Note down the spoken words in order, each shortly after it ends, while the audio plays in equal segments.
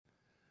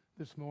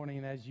This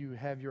morning, as you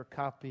have your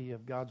copy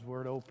of God's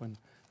Word open,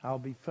 I'll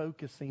be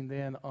focusing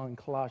then on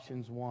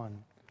Colossians 1,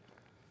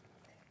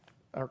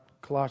 or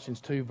Colossians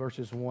 2,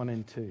 verses 1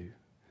 and 2.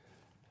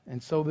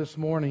 And so this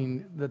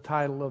morning, the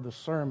title of the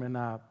sermon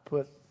I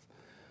put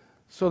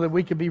so that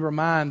we could be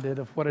reminded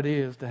of what it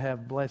is to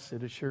have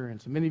blessed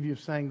assurance. Many of you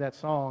have sang that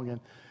song,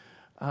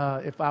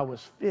 and if I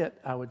was fit,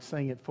 I would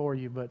sing it for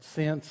you. But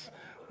since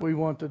we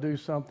want to do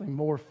something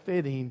more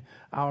fitting,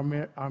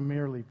 I'll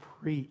merely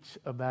preach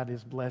about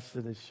His blessed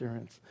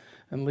assurance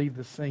and leave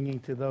the singing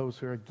to those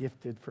who are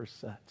gifted for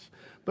such.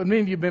 But many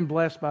of you have been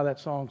blessed by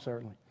that song,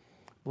 certainly.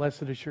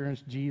 Blessed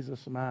assurance,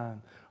 Jesus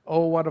mine.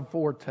 Oh, what a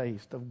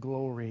foretaste of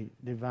glory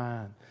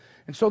divine.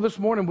 And so this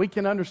morning we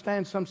can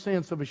understand some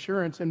sense of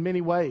assurance in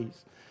many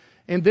ways.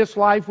 In this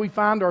life we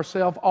find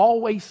ourselves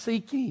always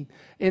seeking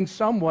in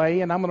some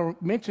way, and I'm going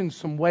to mention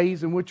some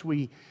ways in which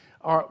we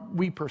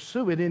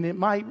pursue it, and it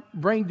might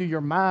bring to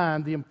your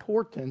mind the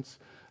importance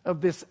of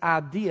this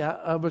idea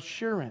of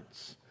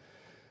assurance.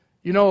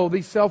 You know,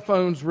 these cell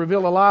phones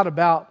reveal a lot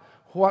about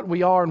what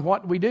we are and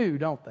what we do,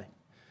 don't they?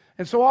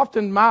 And so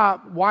often my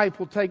wife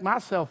will take my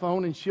cell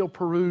phone and she'll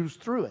peruse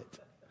through it.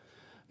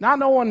 Not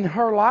knowing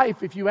her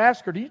life, if you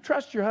ask her, do you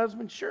trust your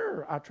husband?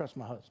 Sure, I trust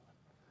my husband.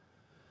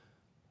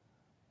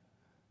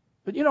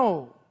 But you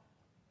know,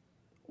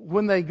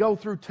 when they go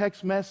through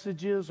text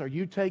messages, or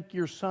you take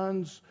your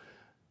son's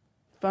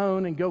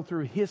phone and go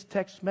through his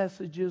text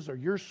messages, or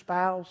your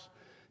spouse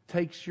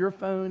takes your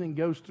phone and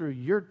goes through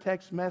your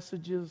text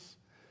messages,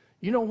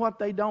 you know what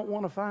they don't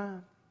want to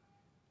find?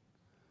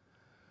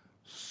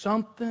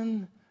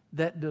 Something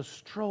that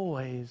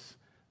destroys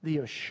the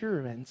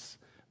assurance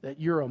that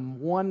you're a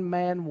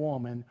one-man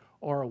woman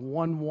or a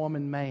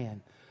one-woman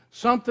man.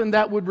 Something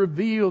that would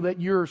reveal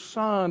that your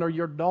son or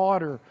your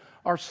daughter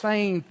are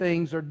saying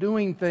things or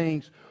doing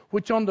things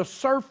which on the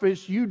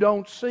surface you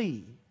don't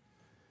see.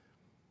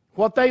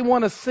 What they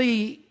want to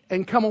see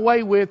and come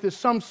away with is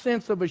some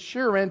sense of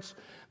assurance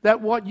that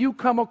what you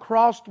come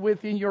across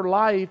with in your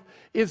life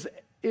is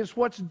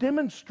what's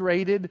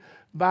demonstrated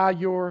by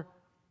your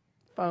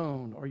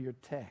phone or your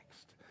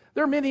text.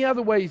 There are many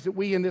other ways that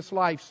we in this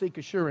life seek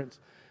assurance.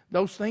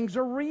 Those things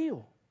are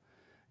real.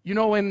 You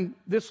know, in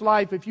this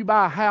life, if you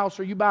buy a house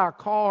or you buy a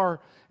car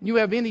and you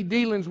have any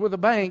dealings with a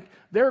bank,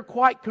 they're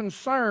quite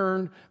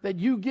concerned that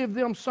you give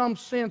them some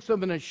sense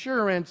of an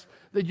assurance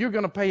that you're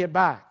going to pay it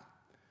back.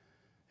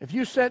 If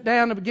you sit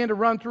down and begin to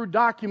run through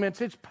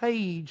documents, it's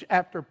page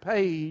after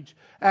page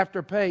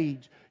after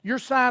page. You're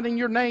signing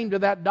your name to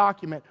that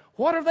document.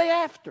 What are they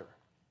after?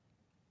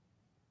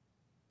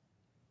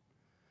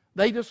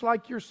 They just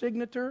like your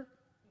signature?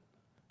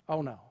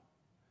 Oh no.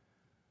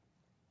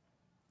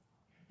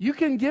 You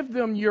can give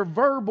them your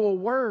verbal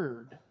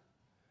word.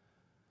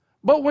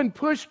 But when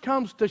push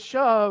comes to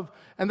shove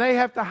and they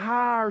have to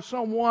hire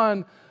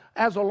someone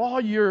as a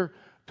lawyer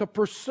to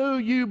pursue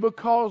you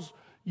because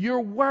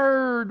your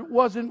word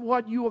wasn't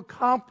what you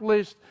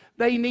accomplished,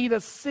 they need a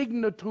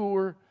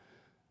signature.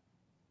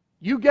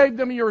 You gave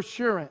them your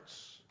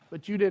assurance,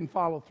 but you didn't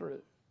follow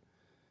through.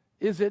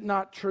 Is it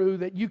not true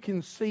that you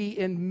can see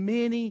in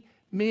many,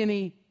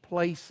 many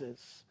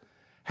places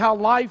how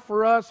life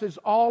for us is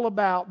all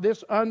about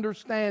this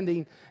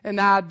understanding and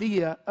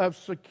idea of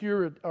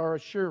security or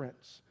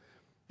assurance?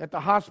 At the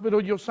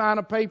hospital, you'll sign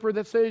a paper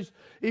that says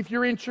if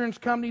your insurance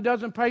company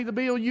doesn't pay the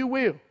bill, you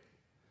will.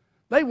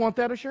 They want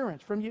that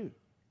assurance from you.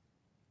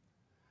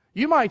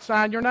 You might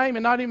sign your name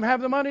and not even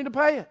have the money to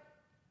pay it.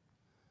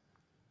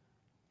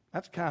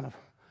 That's kind of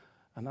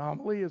an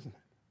anomaly, isn't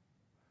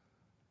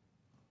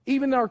it?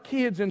 Even our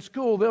kids in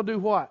school, they'll do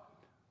what?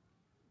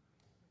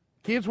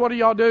 Kids, what do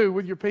y'all do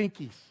with your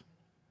pinkies?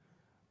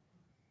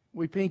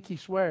 We pinky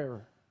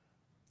swear.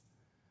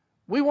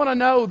 We want to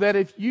know that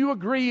if you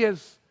agree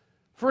as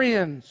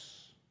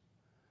friends,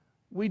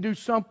 we do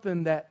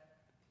something that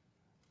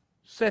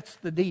sets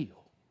the deal.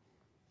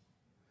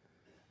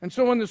 And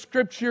so in the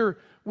Scripture,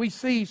 we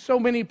see so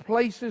many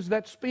places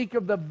that speak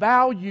of the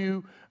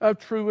value of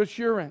true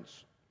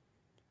assurance.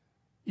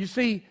 You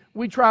see,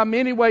 we try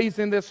many ways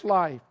in this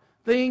life.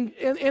 And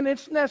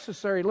it's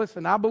necessary.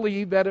 Listen, I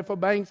believe that if a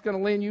bank's going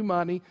to lend you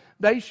money,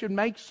 they should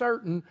make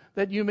certain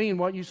that you mean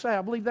what you say.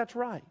 I believe that's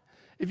right.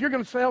 If you're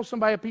going to sell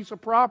somebody a piece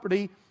of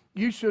property,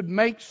 you should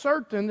make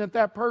certain that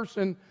that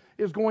person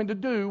is going to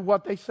do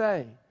what they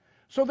say.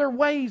 So there are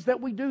ways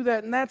that we do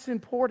that, and that's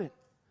important.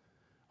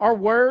 Our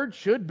word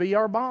should be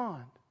our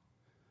bond.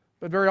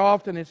 But very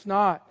often it's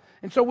not.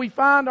 And so we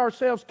find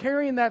ourselves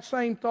carrying that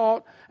same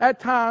thought at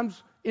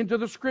times into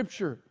the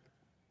Scripture.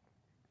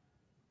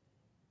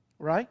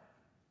 Right?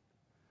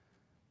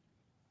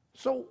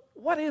 So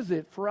what is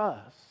it for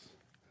us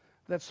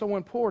that's so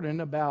important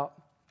about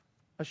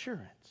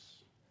assurance?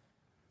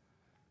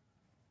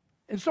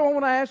 And so I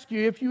want to ask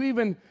you,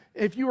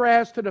 if you were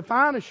asked to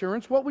define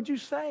assurance, what would you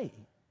say?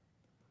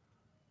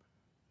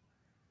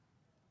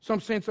 Some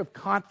sense of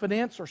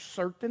confidence or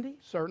certainty?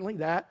 Certainly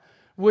that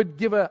would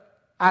give an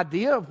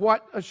idea of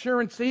what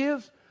assurance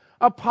is.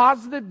 A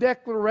positive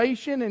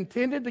declaration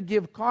intended to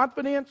give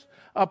confidence,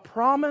 a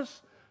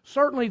promise.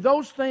 Certainly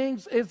those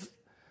things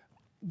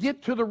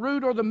get to the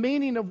root or the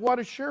meaning of what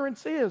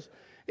assurance is.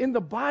 In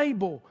the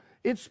Bible,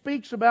 it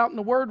speaks about, in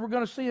the word we're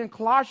going to see in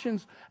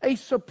Colossians, a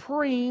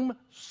supreme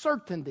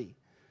certainty.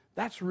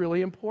 That's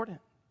really important.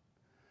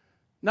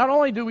 Not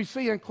only do we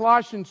see in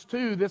Colossians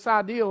 2 this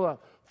idea of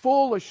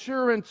full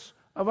assurance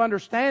of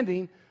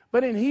understanding,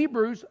 but in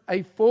Hebrews,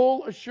 a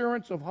full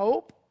assurance of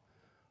hope,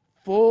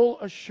 full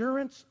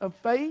assurance of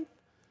faith.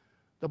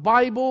 The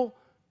Bible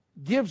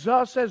gives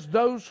us, as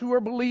those who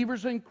are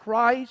believers in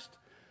Christ,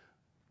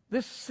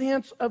 this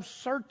sense of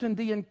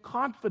certainty and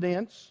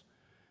confidence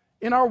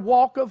in our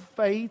walk of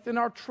faith and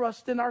our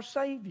trust in our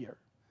Savior.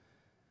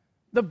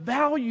 The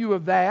value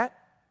of that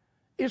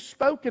is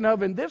spoken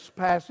of in this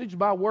passage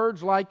by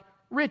words like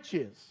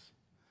riches.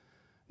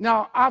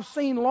 Now, I've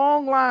seen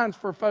long lines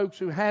for folks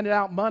who handed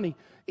out money.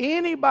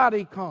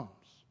 Anybody comes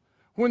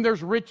when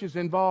there's riches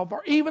involved,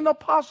 or even the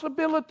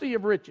possibility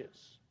of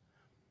riches.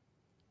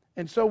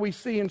 And so we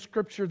see in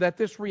Scripture that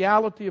this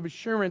reality of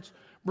assurance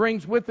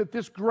brings with it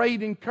this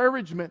great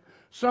encouragement,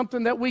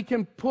 something that we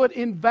can put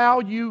in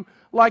value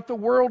like the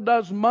world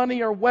does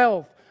money or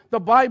wealth. The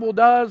Bible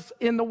does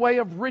in the way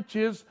of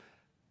riches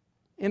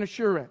in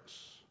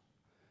assurance.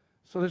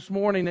 So this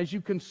morning, as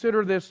you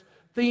consider this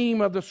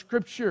theme of the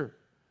Scripture,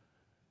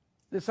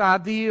 this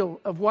ideal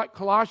of what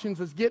Colossians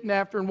is getting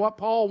after and what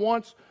Paul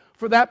wants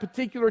for that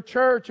particular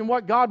church and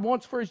what God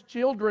wants for His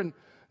children,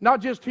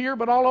 not just here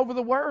but all over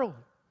the world.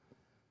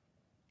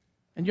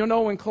 And you'll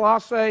know in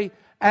Colossae,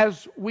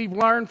 as we've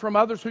learned from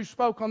others who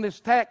spoke on this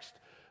text,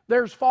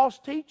 there's false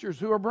teachers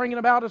who are bringing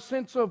about a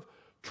sense of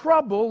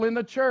trouble in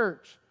the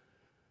church.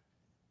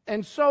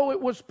 And so it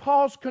was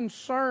Paul's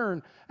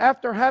concern,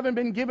 after having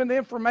been given the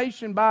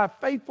information by a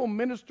faithful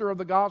minister of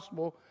the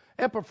gospel,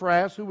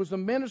 Epaphras, who was a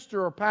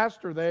minister or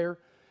pastor there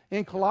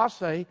in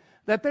Colossae,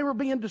 that they were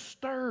being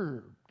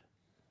disturbed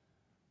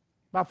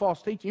by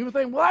false teaching. You would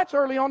think, well, that's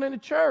early on in the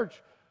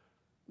church.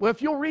 Well,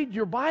 if you'll read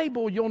your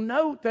Bible, you'll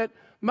note that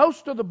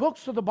most of the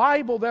books of the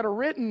Bible that are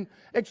written,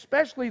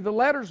 especially the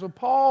letters of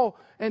Paul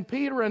and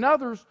Peter and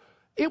others,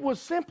 it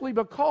was simply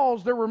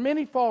because there were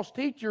many false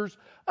teachers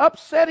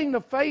upsetting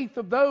the faith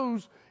of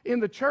those in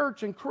the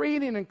church and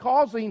creating and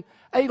causing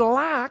a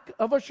lack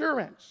of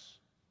assurance.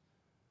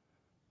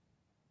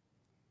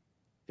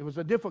 It was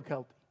a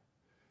difficulty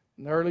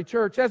in the early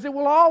church, as it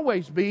will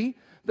always be.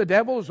 The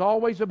devil is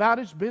always about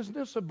his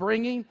business of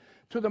bringing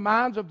to the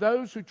minds of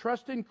those who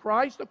trust in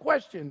Christ a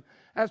question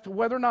as to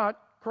whether or not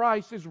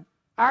Christ is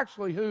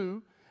actually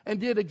who and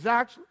did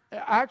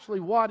actually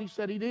what He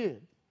said He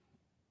did.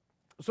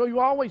 So you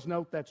always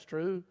note that's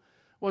true.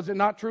 Was it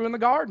not true in the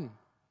garden?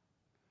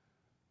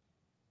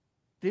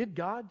 Did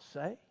God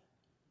say?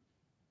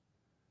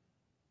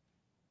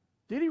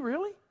 Did He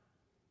really?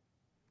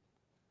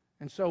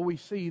 And so we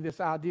see this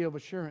idea of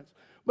assurance.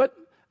 But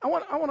I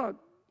want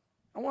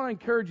to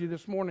encourage you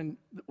this morning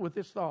with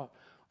this thought.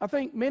 I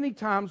think many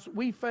times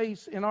we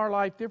face in our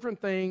life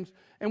different things,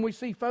 and we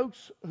see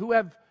folks who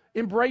have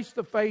embraced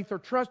the faith or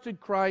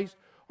trusted Christ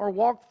or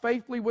walked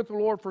faithfully with the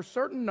Lord for a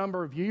certain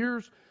number of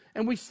years,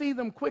 and we see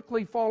them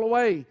quickly fall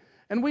away.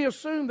 And we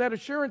assume that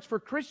assurance for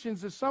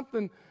Christians is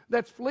something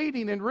that's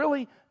fleeting and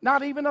really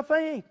not even a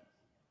thing.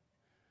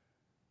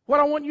 What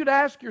I want you to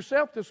ask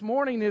yourself this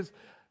morning is,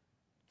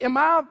 am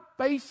I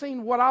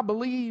basing what I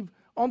believe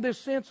on this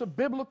sense of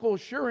biblical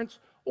assurance,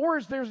 or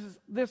is there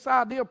this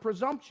idea of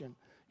presumption?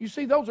 You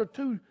see, those are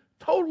two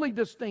totally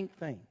distinct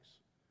things.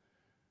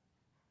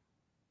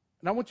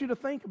 And I want you to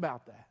think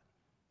about that.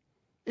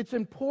 It's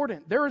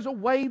important. There is a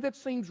way that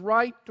seems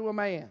right to a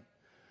man,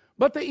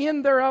 but the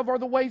end thereof are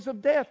the ways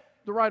of death,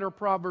 the writer of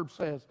Proverbs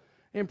says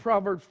in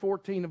Proverbs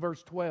 14 and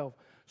verse 12.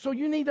 So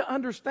you need to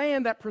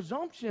understand that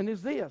presumption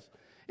is this.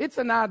 It's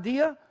an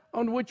idea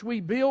on which we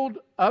build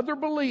other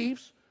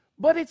beliefs,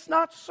 but it's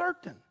not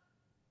certain.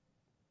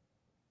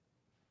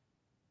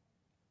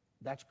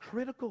 That's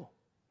critical.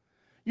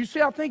 You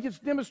see, I think it's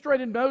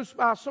demonstrated most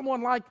by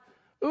someone like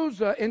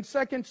Uzzah in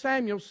 2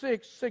 Samuel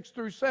 6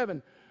 through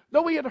 7.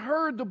 Though he had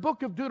heard the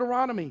book of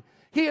Deuteronomy,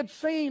 he had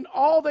seen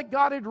all that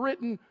God had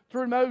written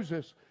through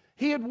Moses.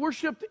 He had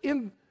worshipped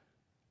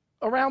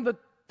around the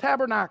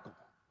tabernacle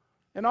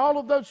and all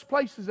of those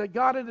places that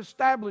God had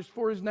established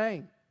for His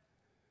name.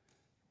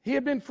 He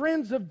had been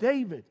friends of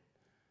David.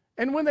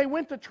 And when they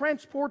went to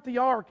transport the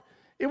ark,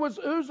 it was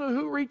Uzzah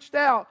who reached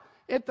out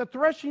at the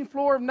threshing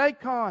floor of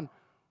Nacon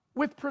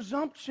with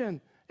presumption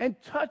and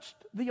touched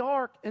the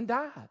ark and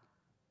died.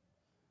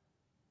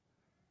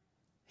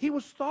 He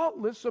was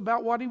thoughtless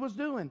about what he was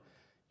doing.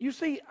 You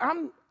see,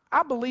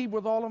 I believe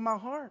with all of my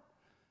heart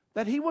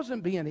that he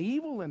wasn't being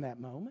evil in that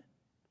moment.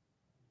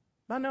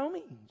 By no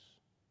means.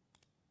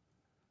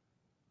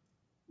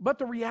 But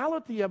the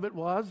reality of it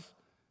was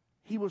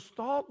he was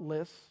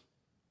thoughtless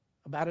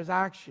about his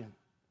action.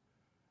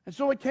 And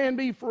so it can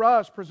be for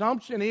us.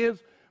 Presumption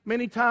is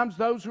many times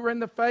those who are in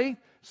the faith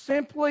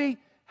simply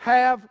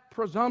have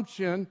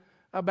presumption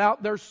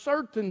about their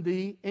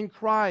certainty in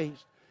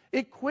Christ.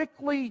 It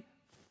quickly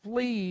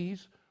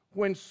flees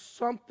when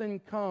something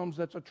comes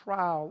that's a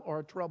trial or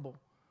a trouble.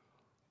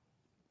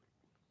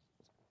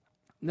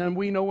 And then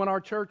we know in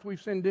our church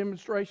we've seen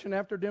demonstration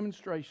after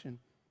demonstration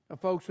of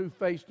folks who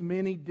faced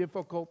many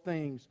difficult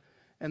things,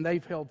 and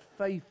they've held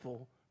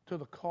faithful to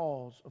the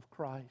cause of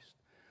Christ.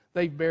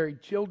 They've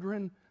buried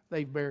children,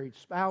 they've buried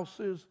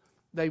spouses,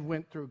 they've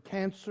went through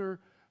cancer,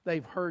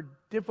 they've heard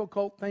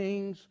difficult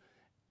things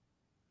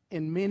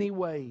in many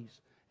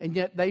ways, and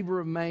yet they've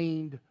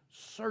remained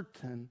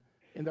certain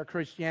in their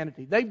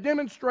Christianity. They've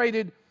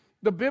demonstrated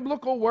the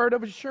biblical word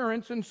of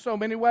assurance in so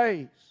many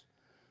ways.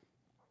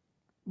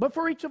 But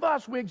for each of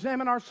us, we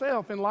examine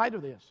ourselves in light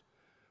of this.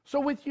 So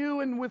with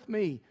you and with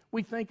me,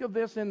 we think of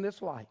this in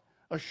this light.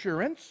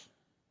 Assurance,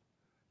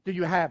 do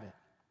you have it?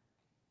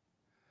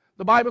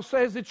 The Bible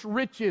says it's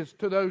riches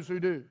to those who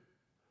do.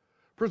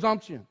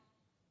 Presumption,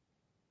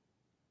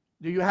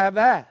 do you have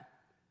that?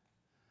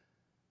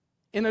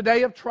 In a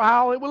day of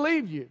trial, it will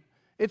leave you.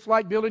 It's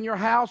like building your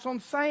house on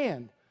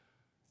sand.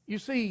 You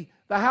see,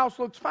 the house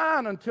looks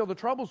fine until the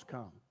troubles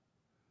come.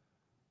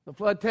 The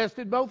flood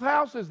tested both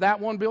houses. That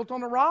one built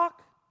on the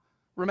rock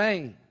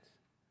remains.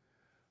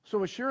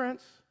 So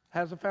assurance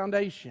has a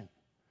foundation.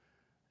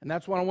 And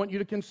that's what I want you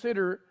to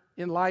consider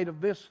in light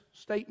of this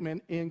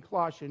statement in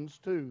Colossians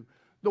 2,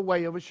 the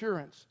way of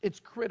assurance. It's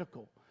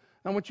critical.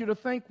 I want you to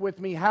think with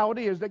me how it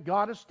is that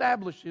God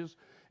establishes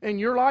in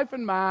your life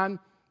and mine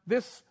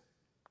this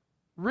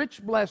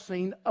rich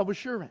blessing of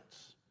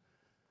assurance.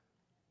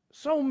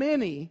 So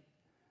many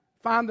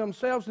find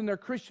themselves in their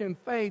Christian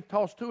faith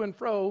tossed to and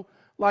fro,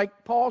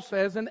 like Paul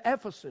says in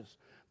Ephesus.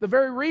 The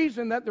very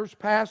reason that there's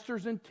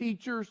pastors and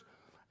teachers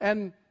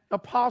and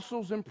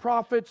apostles and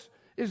prophets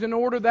is in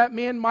order that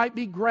men might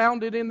be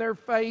grounded in their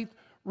faith,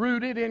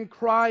 rooted in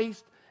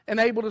Christ, and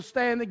able to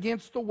stand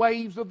against the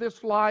waves of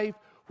this life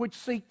which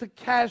seek to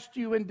cast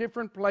you in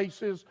different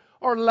places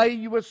or lay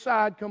you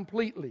aside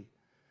completely.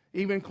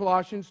 Even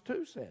Colossians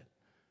 2 said,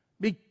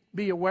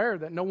 be aware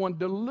that no one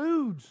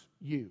deludes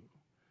you.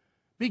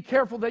 Be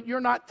careful that you're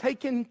not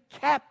taken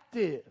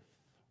captive.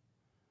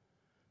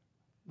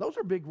 Those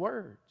are big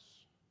words.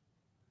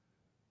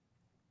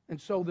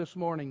 And so this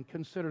morning,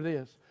 consider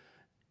this.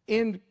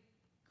 In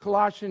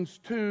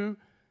Colossians 2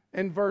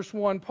 and verse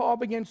 1, Paul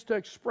begins to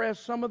express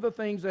some of the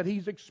things that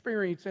he's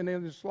experiencing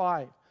in his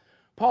life.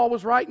 Paul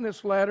was writing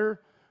this letter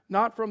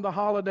not from the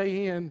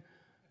Holiday Inn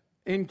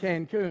in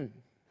Cancun,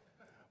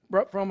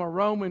 but from a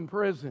Roman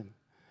prison.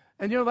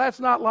 And you know, that's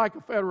not like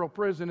a federal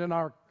prison in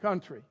our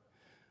country.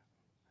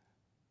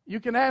 You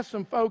can ask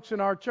some folks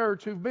in our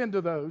church who've been to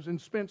those and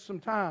spent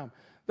some time.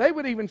 They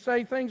would even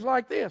say things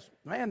like this: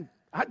 man,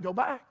 I'd go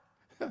back.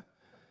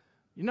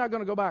 You're not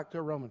going to go back to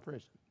a Roman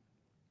prison.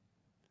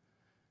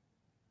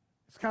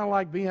 It's kind of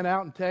like being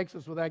out in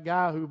Texas with that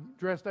guy who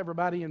dressed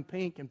everybody in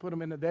pink and put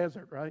them in the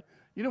desert, right?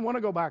 You didn't want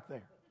to go back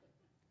there.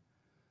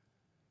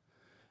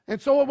 And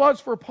so it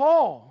was for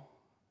Paul.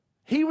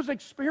 He was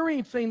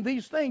experiencing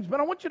these things, but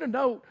I want you to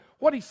note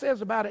what he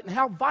says about it and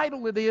how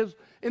vital it is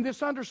in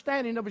this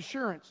understanding of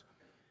assurance.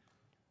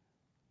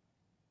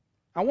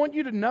 I want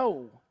you to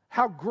know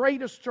how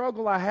great a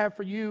struggle I have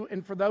for you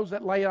and for those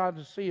at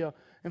Laodicea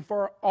and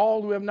for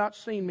all who have not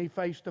seen me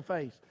face to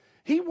face.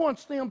 He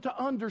wants them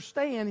to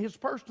understand his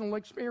personal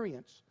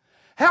experience.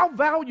 How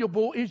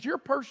valuable is your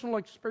personal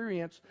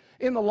experience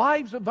in the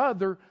lives of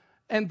others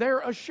and their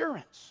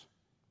assurance?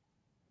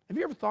 Have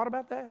you ever thought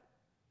about that?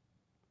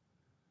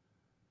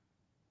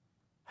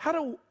 How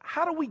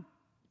do we,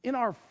 in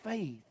our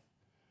faith,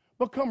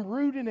 become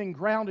rooted and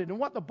grounded in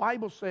what the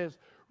Bible says,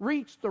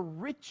 reach the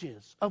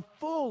riches of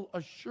full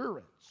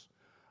assurance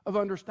of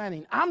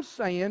understanding? I'm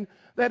saying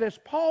that as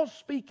Paul's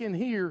speaking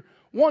here,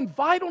 one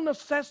vital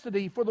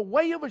necessity for the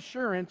way of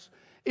assurance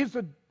is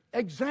an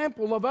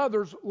example of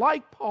others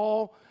like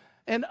Paul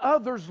and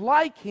others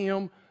like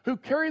him who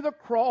carry the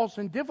cross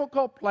in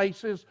difficult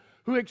places,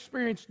 who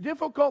experience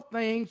difficult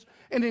things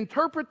and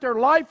interpret their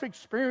life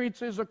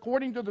experiences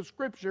according to the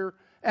Scripture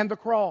and the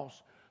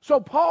cross. So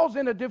Paul's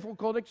in a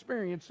difficult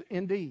experience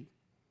indeed.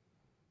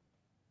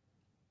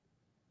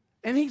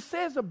 And he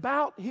says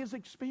about his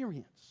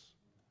experience,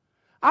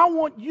 I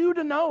want you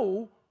to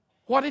know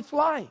what it's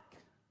like.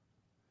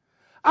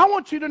 I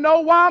want you to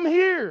know why I'm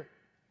here.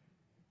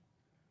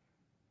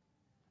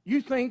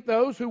 You think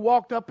those who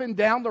walked up and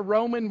down the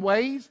Roman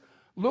ways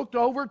looked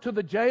over to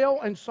the jail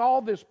and saw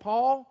this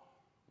Paul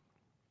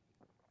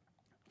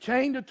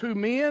chained to two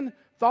men,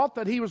 thought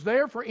that he was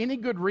there for any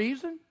good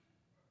reason?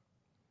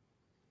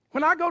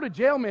 When I go to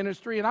jail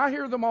ministry and I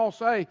hear them all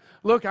say,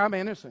 look, I'm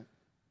innocent.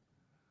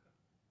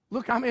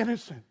 Look, I'm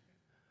innocent.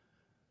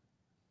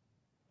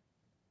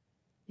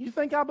 You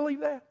think I believe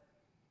that?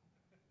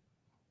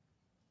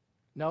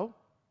 No.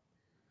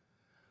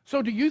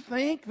 So do you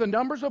think the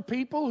numbers of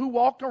people who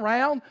walked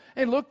around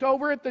and looked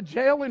over at the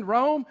jail in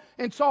Rome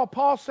and saw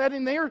Paul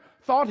sitting there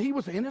thought he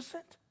was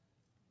innocent?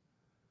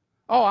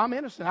 Oh, I'm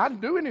innocent. I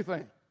didn't do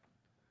anything.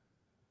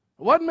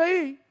 It wasn't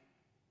me.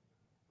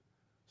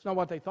 It's not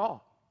what they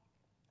thought.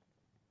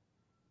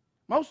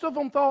 Most of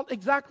them thought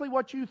exactly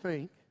what you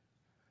think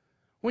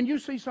when you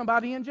see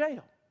somebody in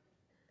jail.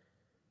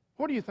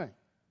 What do you think?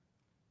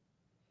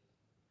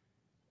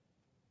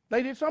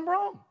 They did something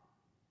wrong.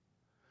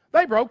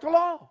 They broke the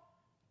law.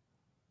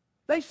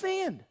 They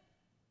sinned.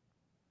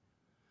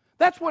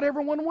 That's what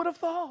everyone would have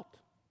thought.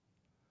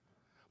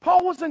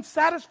 Paul wasn't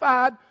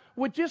satisfied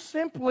with just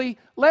simply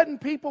letting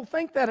people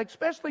think that,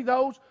 especially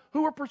those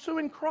who were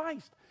pursuing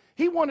Christ.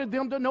 He wanted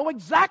them to know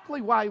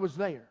exactly why he was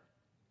there.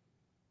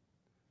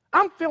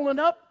 I'm filling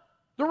up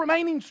the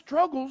remaining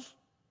struggles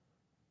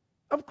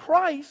of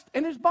Christ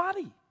and his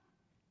body.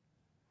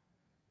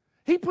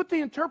 He put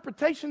the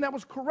interpretation that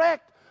was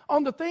correct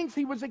on the things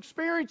he was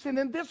experiencing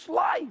in this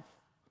life.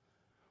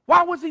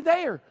 Why was he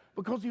there?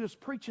 Because he was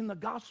preaching the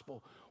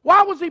gospel.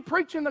 Why was he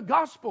preaching the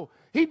gospel?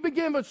 He'd been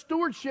given a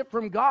stewardship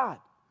from God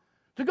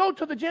to go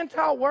to the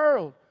Gentile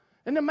world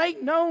and to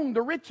make known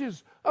the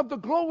riches of the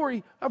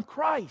glory of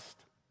Christ.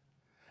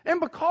 And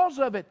because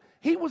of it,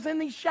 he was in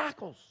these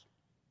shackles.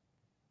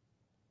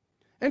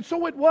 And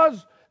so it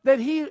was that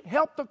he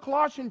helped the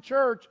Colossian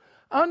church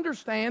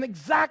understand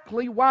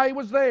exactly why he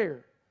was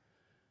there.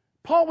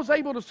 Paul was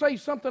able to say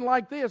something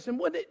like this,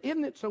 and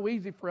isn't it so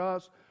easy for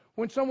us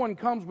when someone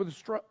comes with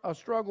a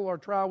struggle or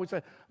trial, we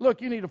say,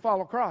 look, you need to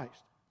follow Christ.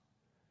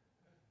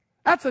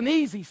 That's an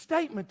easy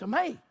statement to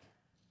make.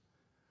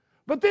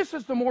 But this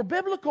is the more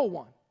biblical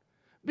one.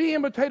 Be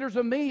imitators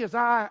of me as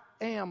I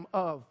am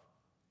of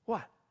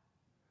what?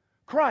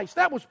 Christ.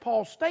 That was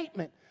Paul's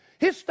statement.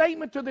 His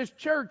statement to this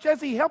church as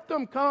he helped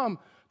them come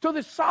to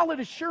this solid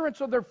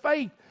assurance of their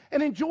faith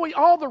and enjoy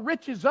all the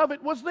riches of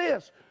it was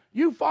this.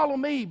 You follow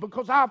me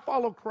because I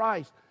follow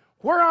Christ.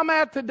 Where I'm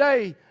at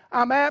today,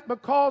 I'm at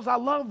because I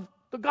love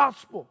the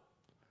gospel.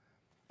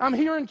 I'm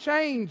here in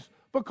chains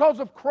because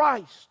of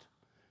Christ.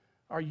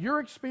 Are your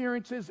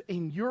experiences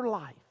in your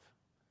life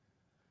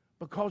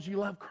because you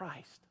love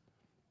Christ?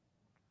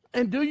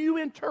 And do you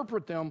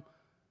interpret them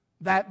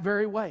that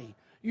very way?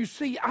 You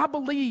see, I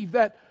believe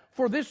that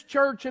for this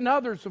church and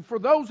others, and for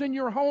those in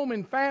your home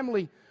and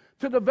family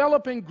to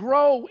develop and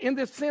grow in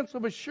this sense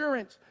of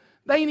assurance,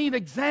 they need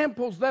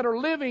examples that are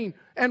living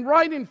and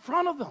right in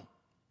front of them.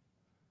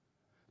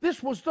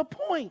 This was the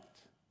point.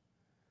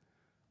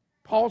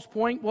 Paul's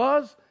point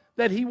was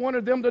that he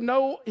wanted them to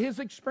know his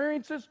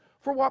experiences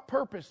for what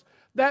purpose?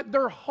 That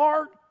their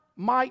heart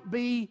might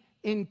be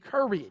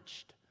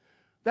encouraged.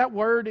 That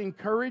word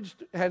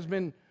encouraged has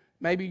been,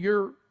 maybe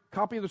your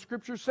copy of the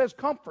scripture says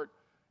comfort,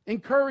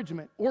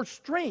 encouragement, or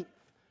strength,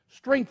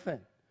 strengthen.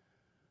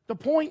 The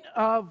point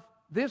of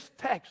this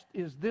text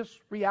is this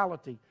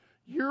reality.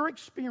 Your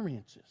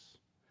experiences,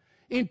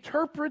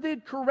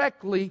 interpreted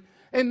correctly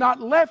and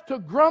not left to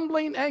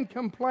grumbling and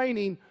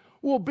complaining,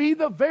 will be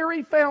the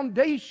very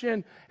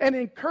foundation and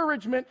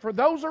encouragement for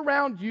those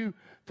around you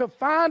to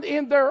find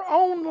in their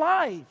own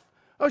life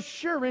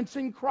assurance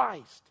in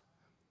Christ.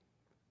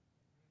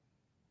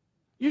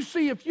 You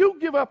see, if you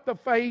give up the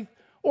faith,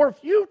 or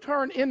if you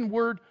turn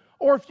inward,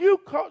 or if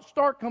you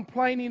start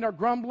complaining or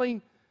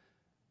grumbling,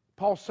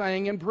 Paul's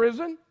saying in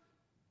prison,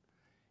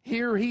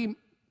 here he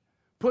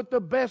put the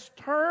best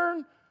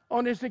turn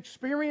on his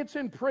experience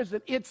in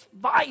prison. It's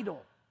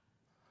vital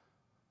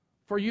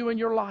for you in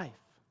your life,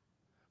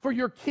 for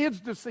your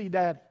kids to see,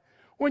 Daddy.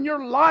 When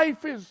your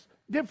life is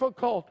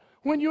difficult,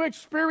 when you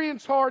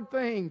experience hard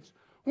things,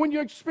 when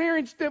you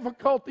experience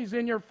difficulties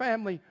in your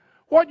family,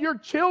 what your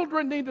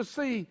children need to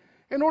see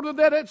in order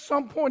that at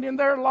some point in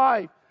their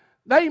life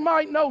they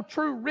might know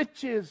true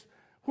riches,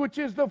 which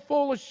is the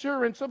full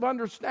assurance of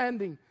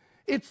understanding.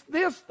 It's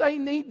this they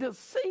need to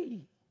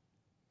see,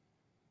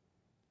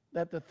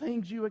 that the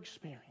things you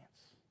experience,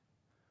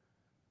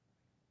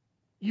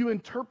 you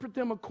interpret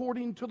them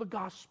according to the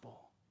gospel,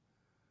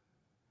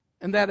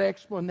 and that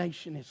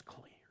explanation is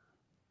clear.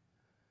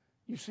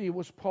 You see, it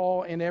was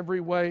Paul in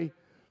every way.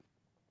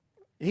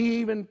 He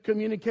even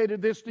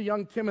communicated this to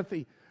young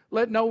Timothy.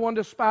 Let no one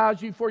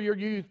despise you for your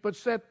youth, but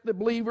set the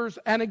believers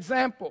an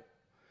example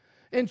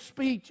in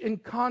speech, in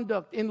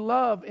conduct, in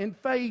love, in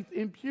faith,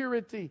 in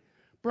purity.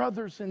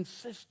 Brothers and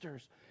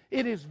sisters,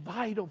 it is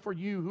vital for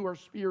you who are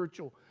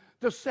spiritual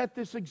to set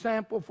this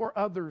example for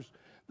others,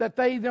 that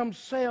they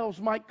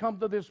themselves might come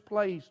to this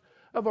place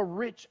of a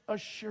rich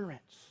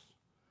assurance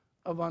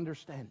of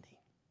understanding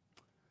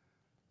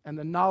and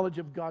the knowledge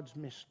of God's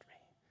mystery,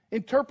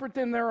 interpret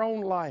in their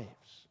own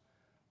lives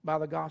by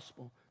the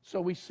gospel.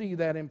 So we see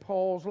that in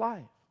Paul's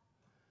life.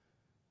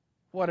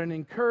 What an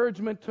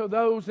encouragement to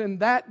those in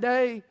that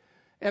day,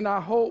 and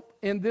I hope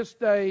in this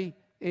day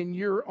in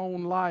your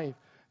own life.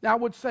 Now I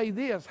would say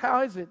this,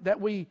 how is it that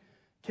we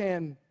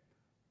can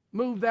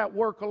move that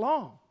work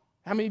along?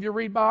 How many of you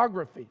read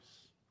biographies?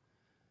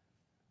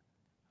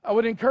 I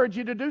would encourage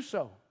you to do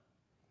so.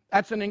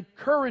 That's an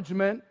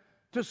encouragement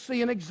to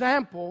see an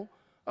example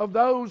of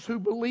those who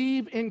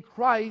believe in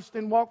Christ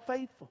and walk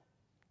faithful.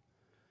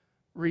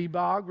 Read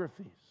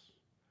biographies.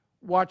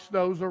 Watch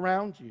those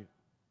around you.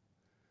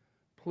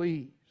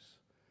 Please.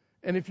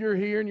 And if you're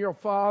here and you're a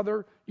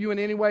father, you in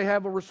any way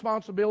have a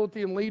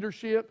responsibility in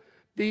leadership,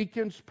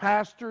 deacons,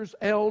 pastors,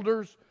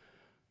 elders,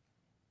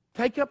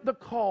 take up the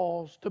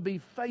cause to be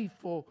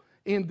faithful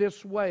in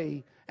this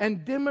way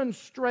and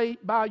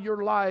demonstrate by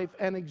your life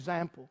an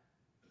example,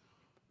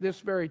 this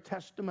very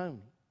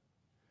testimony.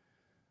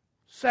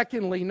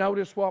 Secondly,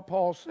 notice what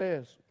Paul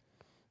says.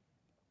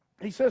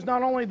 he says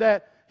not only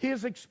that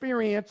his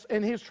experience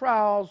and his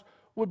trials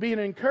would be an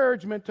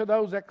encouragement to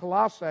those at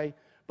Colossae,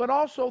 but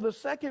also the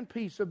second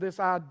piece of this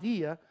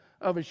idea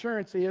of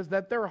assurance is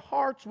that their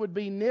hearts would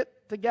be knit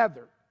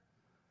together.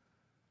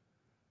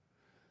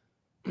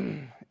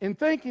 In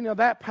thinking of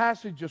that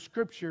passage of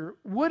Scripture,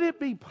 would it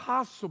be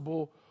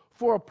possible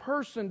for a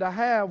person to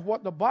have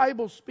what the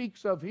Bible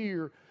speaks of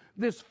here,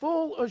 this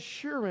full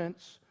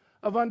assurance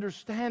of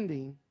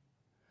understanding,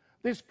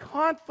 this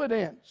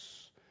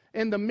confidence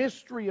in the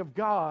mystery of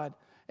God,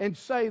 and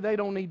say they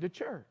don't need the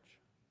church?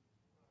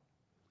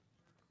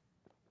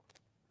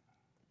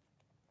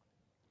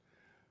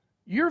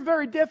 Your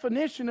very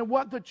definition of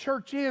what the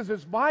church is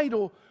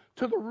vital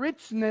to the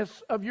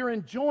richness of your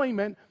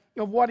enjoyment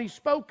of what he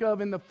spoke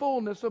of in the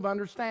fullness of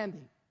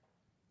understanding.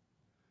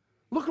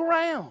 Look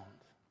around.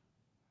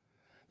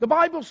 The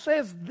Bible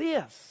says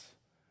this.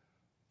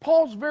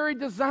 Paul's very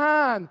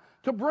design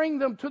to bring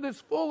them to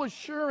this full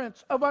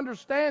assurance of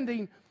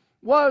understanding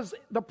was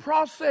the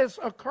process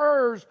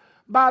occurs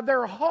by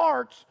their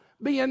hearts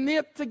being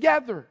knit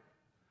together.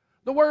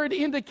 The word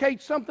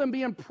indicates something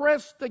being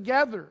pressed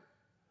together.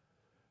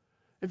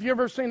 If you've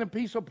ever seen a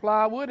piece of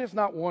plywood, it's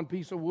not one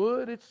piece of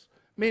wood, it's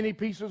many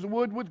pieces of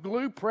wood with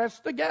glue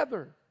pressed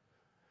together.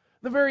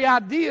 The very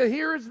idea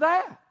here is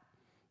that.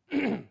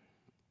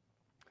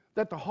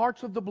 That the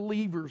hearts of the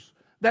believers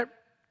that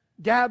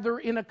gather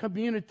in a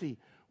community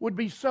would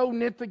be so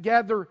knit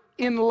together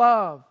in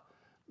love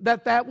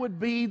that that would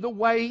be the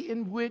way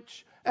in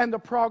which and the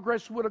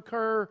progress would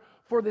occur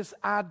for this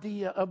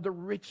idea of the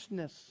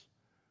richness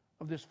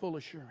of this full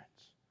assurance.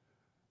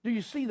 Do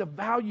you see the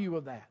value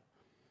of that?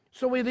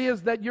 So it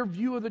is that your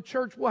view of the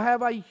church will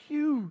have a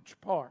huge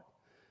part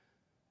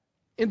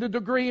in the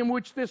degree in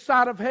which this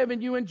side of heaven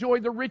you enjoy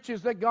the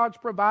riches that God's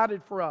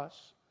provided for us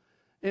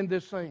in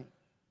this thing.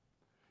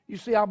 You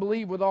see, I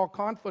believe with all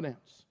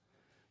confidence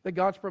that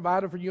God's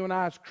provided for you and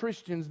I as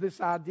Christians this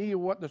idea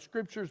of what the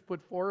Scriptures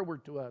put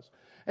forward to us.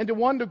 And to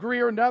one degree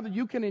or another,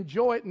 you can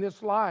enjoy it in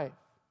this life.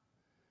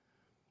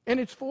 And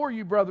it's for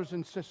you, brothers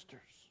and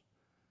sisters.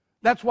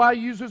 That's why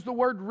he uses the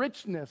word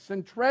richness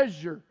and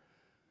treasure,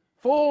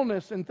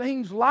 fullness, and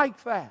things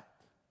like that.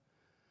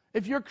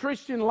 If your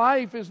Christian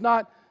life is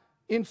not,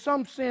 in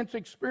some sense,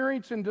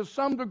 experiencing to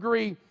some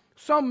degree,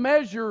 some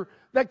measure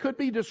that could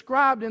be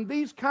described in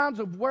these kinds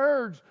of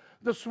words,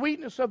 the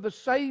sweetness of the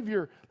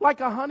Savior, like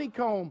a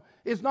honeycomb,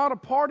 is not a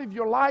part of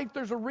your life,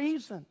 there's a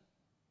reason.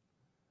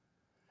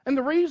 And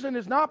the reason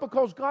is not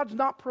because God's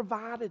not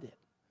provided it.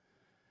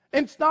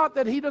 It's not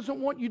that he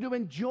doesn't want you to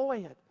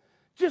enjoy it.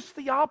 Just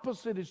the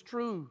opposite is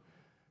true.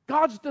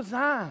 God's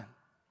design.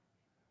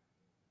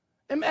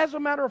 And as a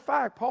matter of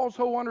fact, Paul's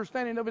whole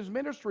understanding of his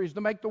ministry is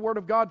to make the Word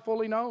of God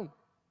fully known.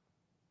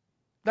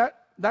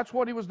 That's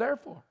what he was there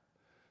for,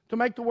 to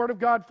make the Word of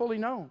God fully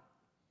known.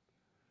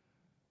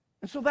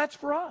 And so that's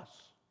for us.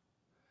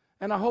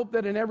 And I hope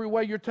that in every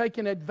way you're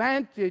taking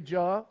advantage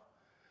of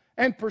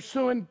and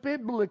pursuing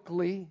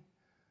biblically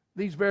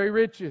these very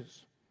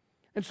riches.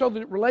 And so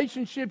the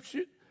relationships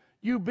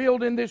you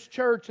build in this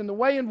church and the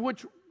way in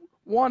which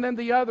one and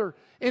the other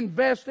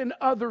invest in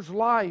others'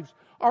 lives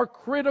are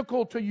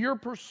critical to your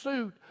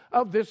pursuit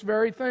of this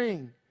very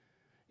thing.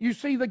 You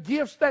see, the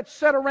gifts that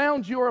set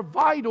around you are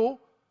vital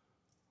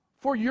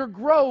for your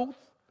growth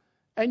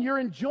and your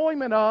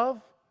enjoyment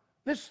of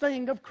this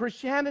thing of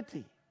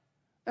Christianity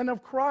and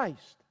of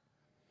Christ.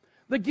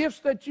 The gifts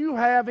that you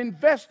have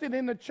invested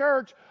in the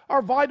church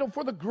are vital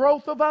for the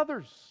growth of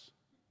others.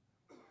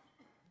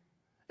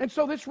 And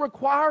so this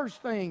requires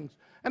things.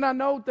 And I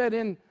know that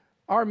in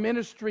our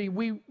ministry,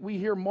 we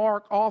hear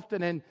Mark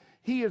often, and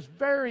he is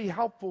very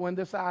helpful in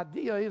this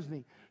idea, isn't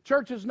he?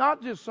 Church is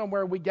not just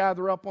somewhere we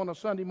gather up on a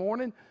Sunday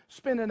morning,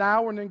 spend an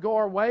hour, and then go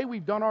our way.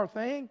 We've done our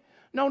thing.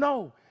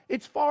 No.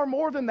 It's far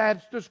more than that.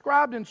 It's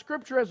described in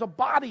Scripture as a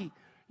body.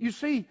 You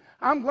see,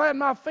 I'm glad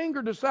my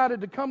finger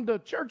decided to come to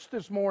church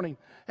this morning,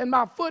 and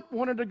my foot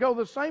wanted to go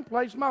the same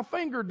place my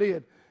finger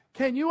did.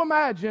 Can you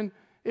imagine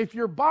if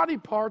your body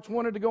parts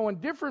wanted to go in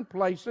different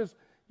places?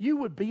 You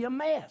would be a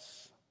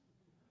mess.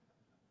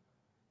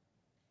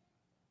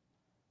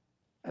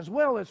 As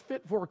well as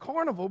fit for a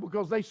carnival,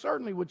 because they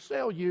certainly would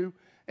sell you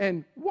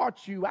and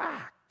watch you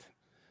act.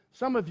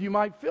 Some of you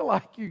might feel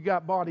like you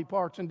got body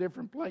parts in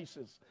different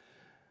places.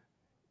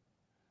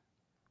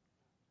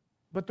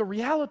 But the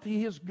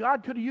reality is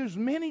God could have used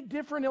many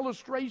different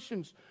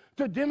illustrations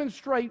to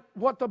demonstrate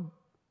what the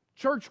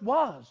church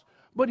was.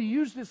 But he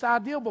used this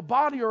idea of a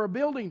body or a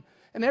building,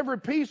 and every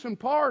piece and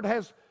part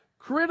has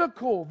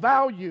critical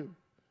value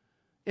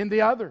in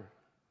the other.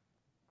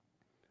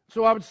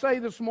 So I would say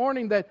this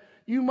morning that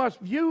you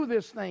must view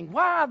this thing.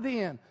 Why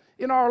then,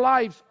 in our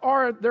lives,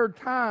 are there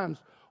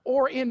times,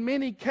 or in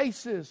many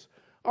cases,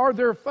 are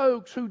there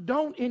folks who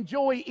don't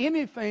enjoy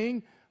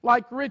anything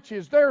like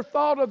riches? Their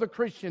thought of the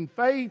Christian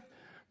faith,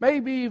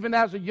 maybe even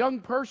as a young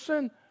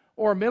person,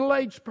 or a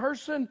middle-aged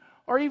person,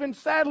 or even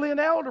sadly an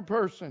elder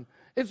person,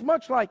 it's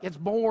much like it's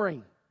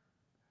boring.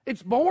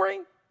 It's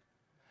boring?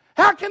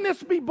 How can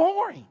this be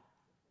boring?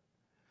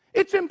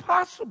 It's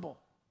impossible,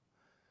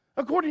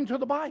 according to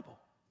the Bible.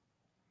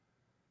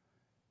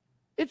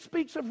 It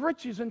speaks of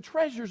riches and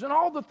treasures and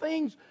all the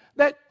things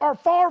that are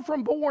far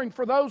from boring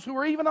for those who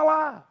are even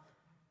alive.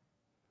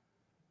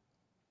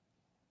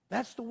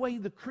 That's the way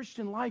the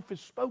Christian life is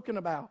spoken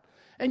about.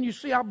 And you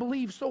see, I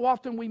believe so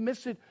often we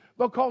miss it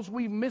because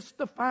we've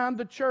misdefined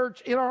the church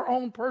in our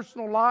own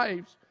personal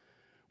lives.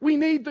 We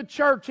need the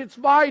church. It's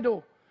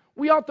vital.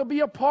 We ought to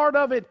be a part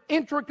of it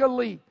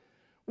intricately.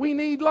 We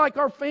need, like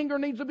our finger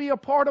needs to be a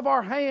part of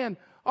our hand,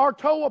 our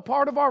toe a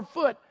part of our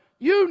foot.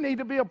 You need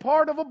to be a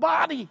part of a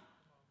body.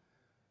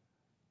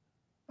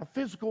 A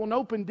physical and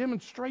open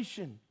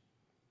demonstration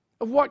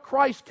of what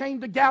Christ came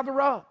to gather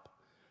up.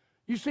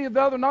 You see,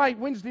 the other night,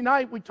 Wednesday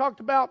night, we talked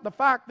about the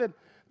fact that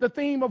the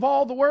theme of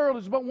all the world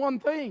is but one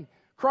thing: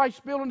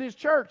 Christ building His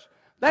church.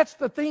 That's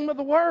the theme of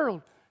the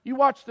world. You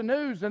watch the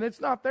news and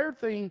it's not their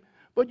theme,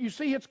 but you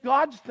see it's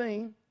God's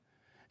theme.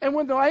 And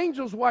when the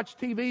angels watch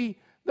TV,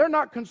 they're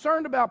not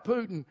concerned about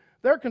Putin.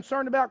 They're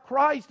concerned about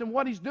Christ and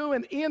what He's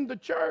doing in the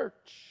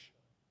church.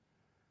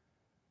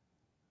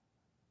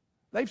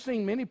 They've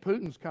seen many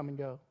Putins come and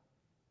go.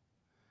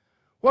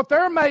 What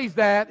they're amazed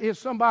at is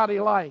somebody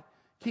like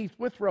Keith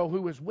Withrow,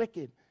 who is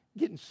wicked,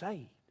 getting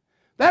saved.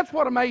 That's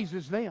what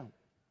amazes them.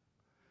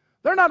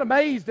 They're not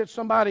amazed at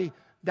somebody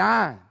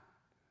dying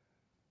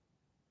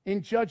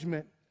in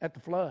judgment at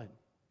the flood.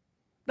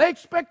 They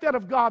expect that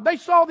of God. They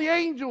saw the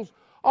angels,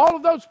 all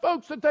of those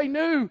folks that they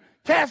knew,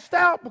 cast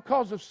out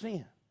because of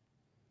sin.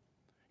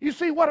 You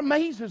see, what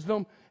amazes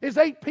them is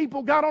 8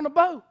 people got on a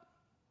boat.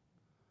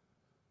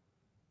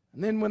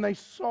 And then when they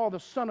saw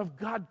the Son of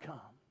God come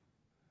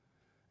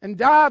and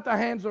die at the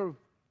hands of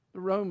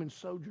the Roman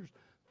soldiers,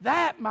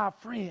 that, my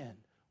friend,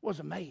 was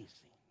amazing.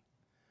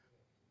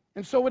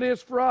 And so it is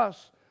for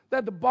us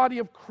that the body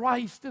of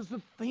Christ is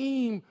the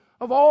theme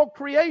of all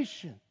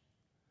creation.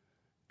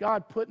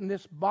 God putting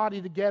this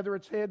body together,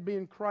 its head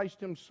being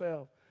Christ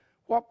Himself.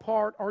 What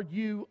part are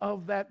you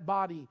of that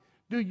body?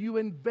 Do you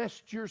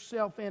invest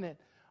yourself in it?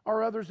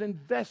 Are others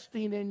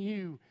investing in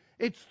you?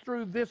 It's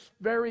through this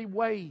very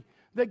way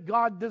that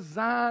God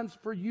designs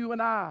for you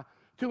and I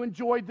to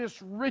enjoy this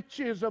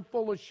riches of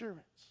full assurance.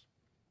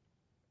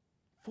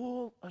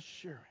 Full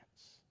assurance.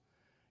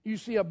 You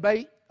see, a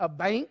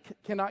bank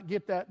cannot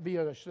get that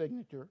via a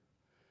signature.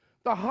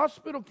 The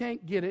hospital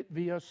can't get it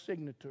via a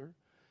signature.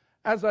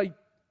 As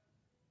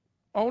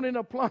owning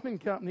a plumbing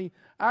company,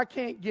 I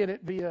can't get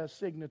it via a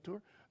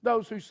signature.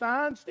 Those who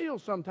sign still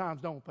sometimes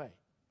don't pay.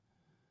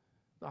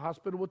 The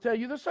hospital will tell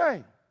you the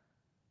same.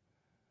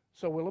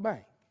 So will a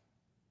bank.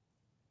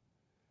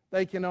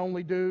 They can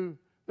only do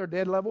their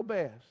dead level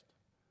best.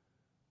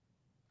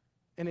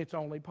 And it's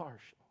only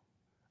partial.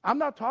 I'm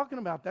not talking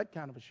about that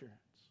kind of assurance.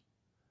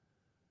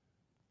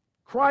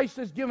 Christ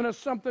has given us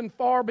something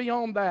far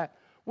beyond that.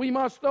 We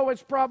must, though,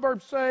 as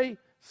Proverbs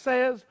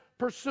says,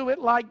 pursue it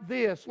like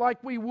this,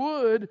 like we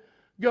would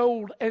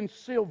gold and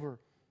silver.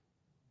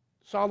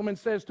 Solomon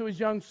says to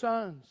his young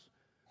sons,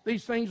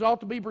 these things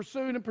ought to be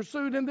pursued and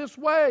pursued in this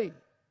way.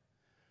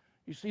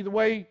 You see the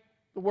way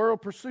the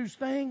world pursues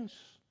things?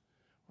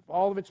 With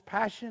all of its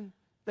passion,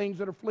 things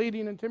that are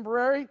fleeting and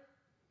temporary.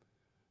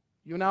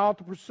 You and I ought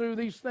to pursue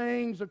these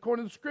things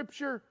according to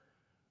Scripture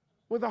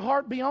with a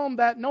heart beyond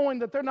that, knowing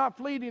that they're not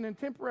fleeting and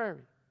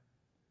temporary.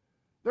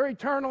 They're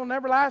eternal and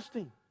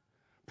everlasting.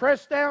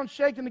 Pressed down,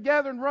 shaken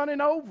together, and running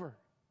over.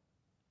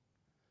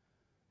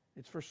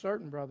 It's for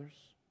certain, brothers.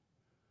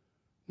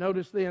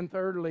 Notice then,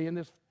 thirdly, in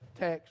this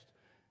text,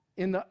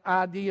 in the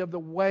idea of the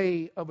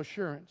way of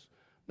assurance.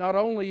 Not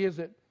only is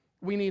it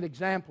we need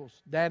examples.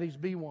 Daddies,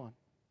 be one.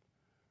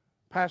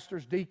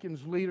 Pastors,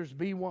 deacons, leaders,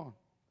 be one.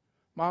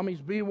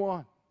 Mommies, be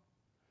one.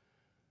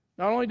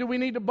 Not only do we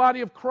need the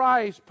body of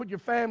Christ, put your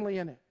family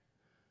in it.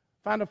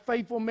 Find a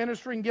faithful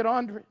ministry and get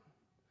under it.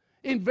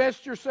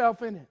 Invest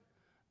yourself in it.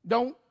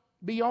 Don't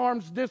be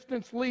arm's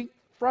distance length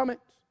from it.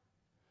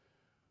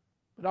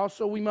 But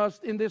also we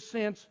must, in this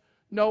sense,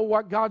 know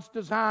what God's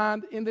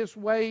designed in this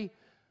way.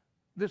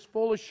 This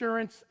full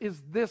assurance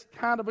is this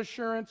kind of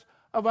assurance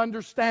of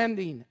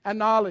understanding and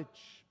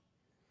knowledge.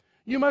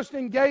 You must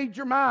engage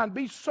your mind.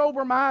 Be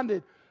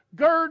sober-minded.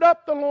 Gird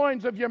up the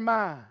loins of your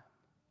mind.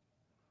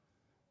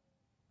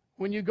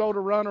 When you go to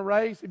run a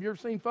race, have you ever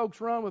seen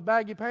folks run with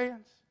baggy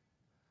pants?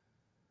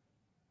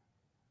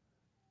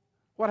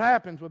 What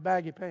happens with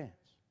baggy pants?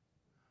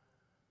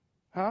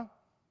 Huh?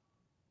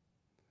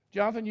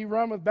 Jonathan, you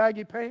run with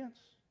baggy pants?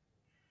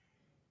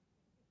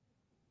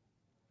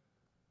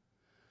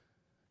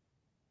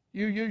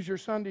 You use your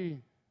Sunday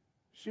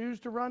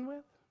shoes to run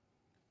with?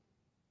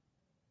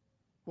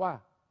 Why?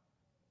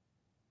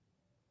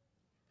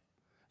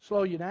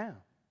 Slow you down.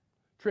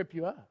 Trip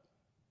you up.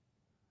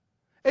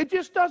 It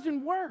just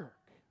doesn't work.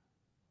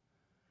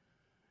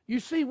 You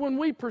see, when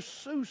we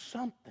pursue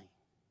something,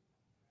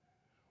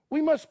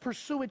 we must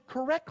pursue it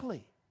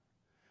correctly.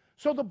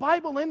 So the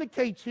Bible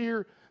indicates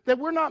here that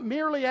we're not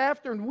merely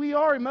after, and we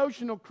are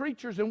emotional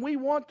creatures, and we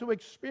want to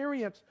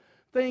experience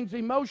things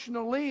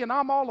emotionally, and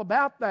I'm all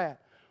about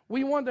that.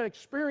 We want to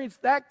experience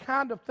that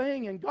kind of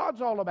thing, and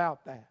God's all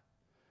about that.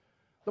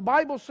 The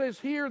Bible says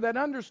here that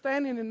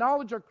understanding and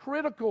knowledge are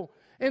critical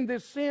in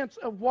this sense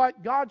of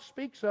what God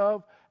speaks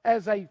of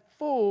as a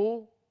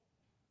full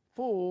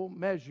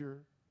measure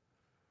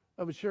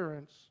of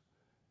assurance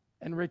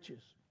and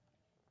riches.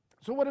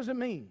 So what does it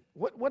mean?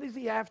 What is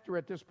he after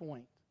at this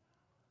point?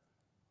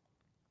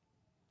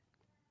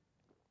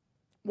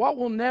 What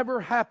will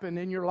never happen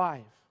in your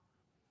life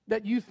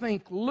that you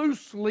think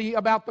loosely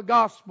about the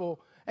gospel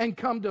and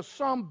come to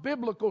some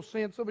biblical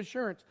sense of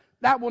assurance?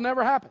 That will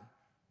never happen.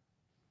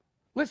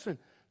 Listen,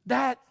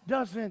 that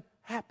doesn't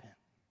happen.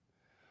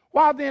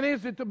 Why then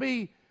is it to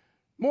be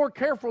more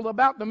careful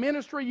about the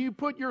ministry you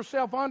put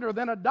yourself under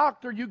than a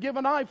doctor you give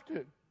a knife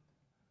to?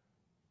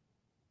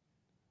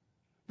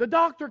 The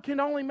doctor can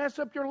only mess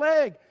up your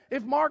leg.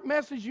 If Mark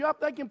messes you up,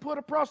 they can put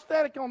a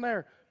prosthetic on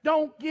there.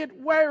 Don't get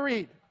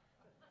worried.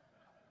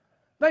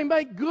 They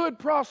make good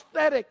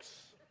prosthetics.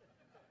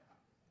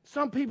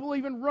 Some people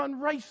even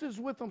run races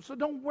with them, so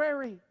don't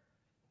worry.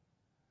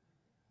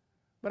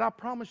 But I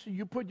promise you,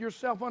 you put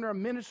yourself under a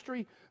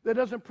ministry that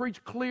doesn't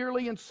preach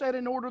clearly and set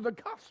in order the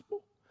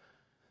gospel.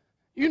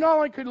 You not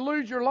only could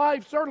lose your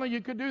life, certainly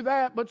you could do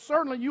that, but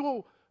certainly you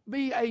will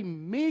be a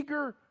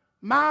meager,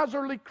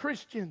 miserly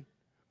Christian.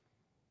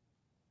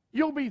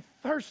 You'll be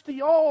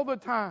thirsty all the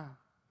time.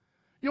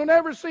 You'll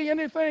never see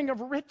anything of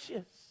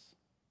riches.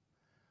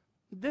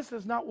 This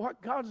is not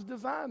what God's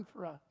designed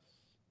for us.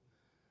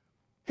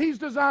 He's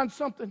designed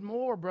something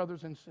more,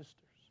 brothers and sisters.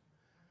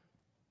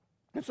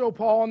 And so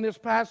Paul in this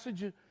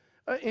passage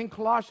in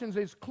Colossians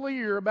is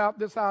clear about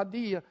this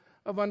idea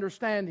of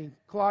understanding.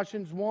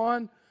 Colossians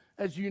 1,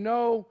 as you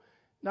know,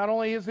 not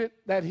only is it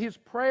that his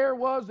prayer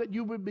was that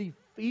you would be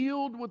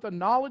filled with the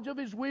knowledge of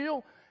his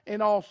will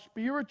and all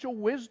spiritual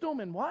wisdom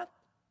and what?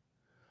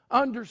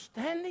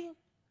 Understanding.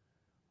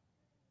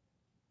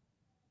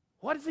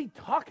 What is he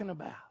talking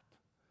about?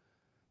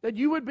 That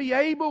you would be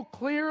able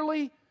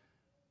clearly,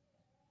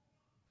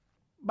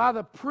 by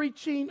the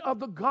preaching of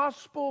the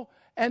gospel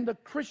and the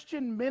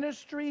Christian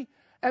ministry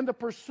and the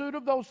pursuit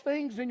of those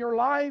things in your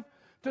life,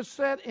 to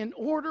set in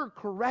order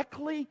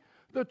correctly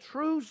the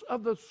truths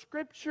of the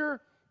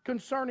Scripture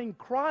concerning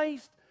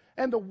Christ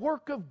and the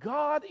work of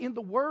God in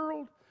the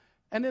world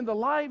and in the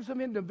lives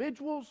of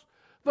individuals,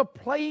 the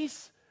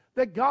place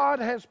that God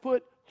has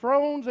put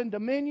thrones and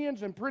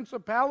dominions and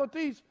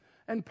principalities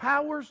and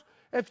powers.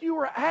 If you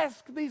were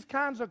asked these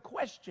kinds of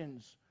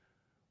questions,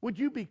 would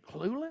you be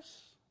clueless?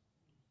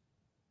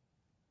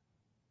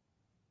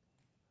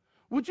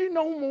 Would you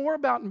know more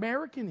about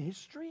American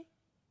history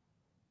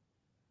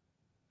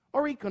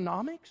or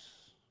economics?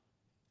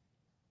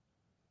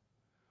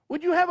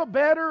 Would you have a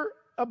better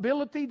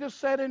ability to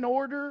set in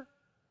order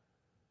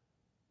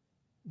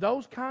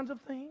those kinds of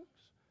things?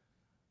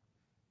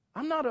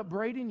 I'm not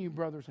upbraiding you,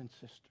 brothers and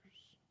sisters.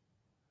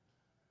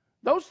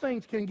 Those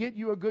things can get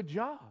you a good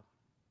job.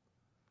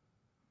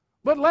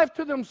 But left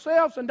to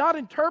themselves and not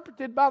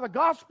interpreted by the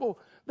gospel,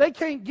 they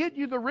can't get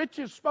you the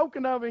riches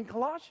spoken of in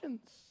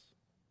Colossians.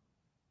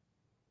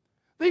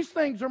 These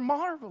things are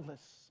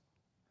marvelous.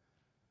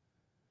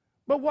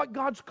 But what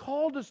God's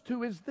called us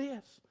to is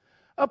this: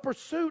 a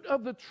pursuit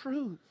of the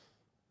truth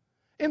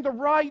in the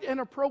right and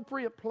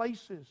appropriate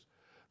places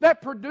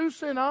that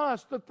produce in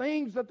us the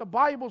things that the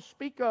Bible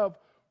speaks of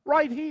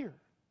right here.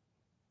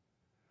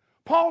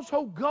 Paul's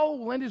whole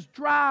goal and his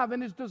drive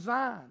and his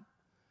design,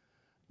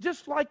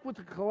 just like with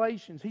the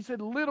Galatians, he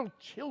said, little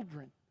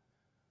children,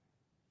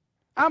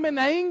 I'm in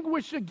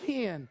anguish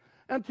again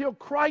until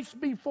Christ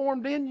be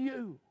formed in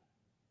you.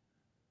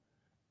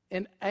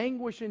 In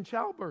anguish in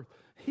childbirth.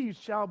 He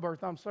used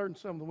childbirth. I'm certain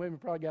some of the women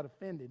probably got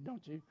offended,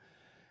 don't you?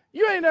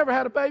 You ain't never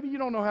had a baby. You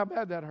don't know how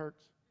bad that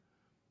hurts.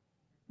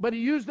 But he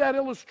used that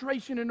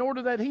illustration in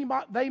order that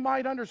they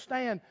might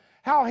understand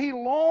how he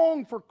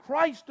longed for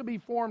Christ to be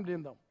formed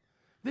in them.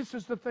 This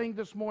is the thing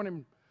this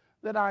morning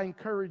that I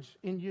encourage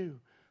in you.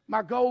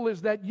 My goal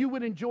is that you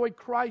would enjoy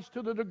Christ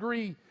to the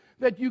degree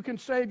that you can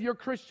save your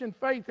Christian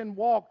faith and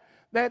walk,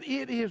 that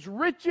it is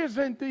riches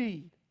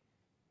indeed.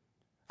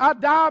 I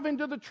dive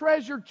into the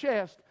treasure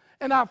chest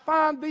and I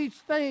find these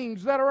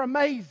things that are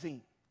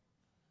amazing.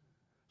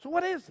 So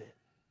what is it?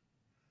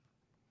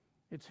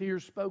 It's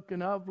here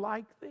spoken of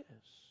like this.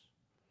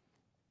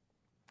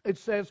 It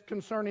says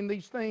concerning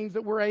these things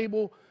that we're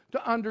able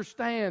to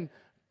understand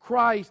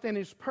Christ and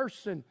His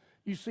person.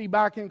 You see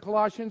back in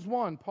Colossians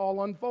 1,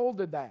 Paul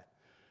unfolded that.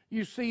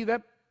 You see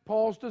that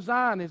Paul's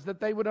design is that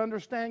they would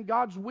understand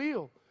God's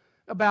will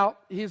about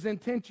His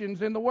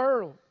intentions in the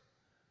world.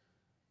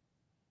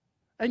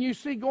 And you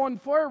see going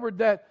forward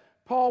that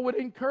Paul would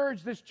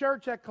encourage this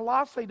church at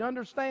Colossae to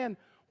understand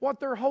what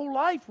their whole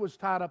life was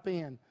tied up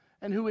in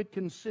and who it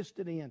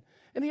consisted in.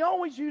 And he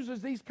always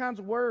uses these kinds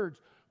of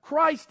words.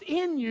 Christ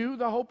in you,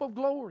 the hope of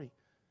glory.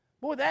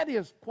 Boy, that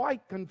is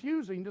quite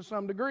confusing to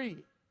some degree.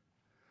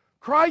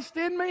 Christ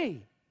in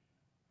me.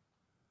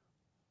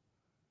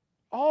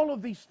 All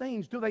of these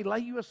things, do they lay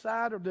you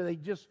aside or do they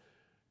just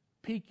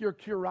pique your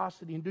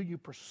curiosity and do you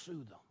pursue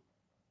them?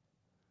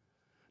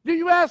 Do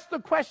you ask the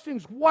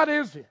questions, what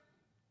is it?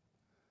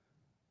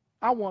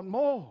 I want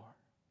more.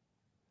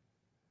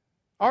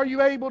 Are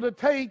you able to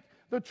take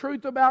the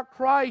truth about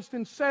Christ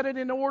and set it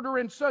in order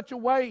in such a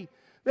way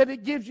that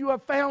it gives you a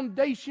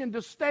foundation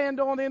to stand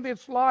on in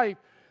this life,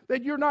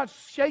 that you're not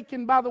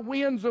shaken by the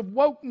winds of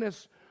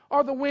wokeness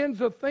or the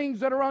winds of things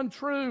that are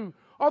untrue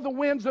or the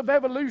winds of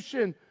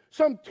evolution.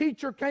 Some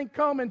teacher can't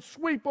come and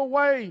sweep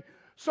away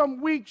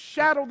some weak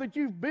shadow that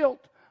you've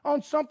built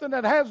on something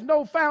that has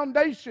no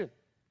foundation.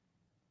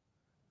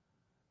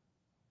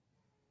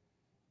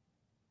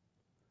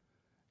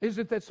 Is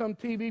it that some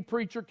TV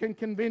preacher can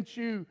convince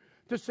you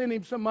to send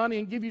him some money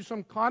and give you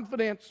some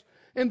confidence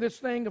in this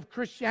thing of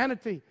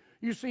Christianity?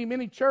 You see,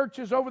 many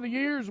churches over the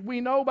years,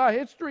 we know by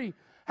history,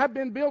 have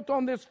been built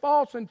on this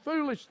false and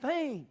foolish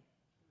thing.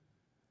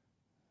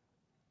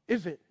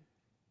 Is it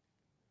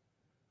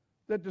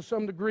that to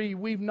some degree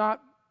we've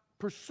not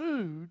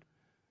pursued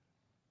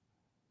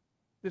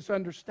this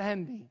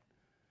understanding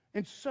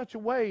in such a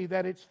way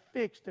that it's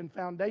fixed and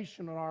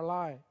foundational in our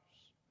lives?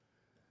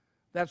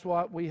 That's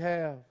what we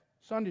have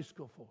Sunday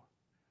school for.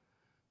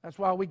 That's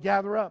why we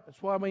gather up.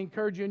 That's why we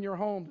encourage you in your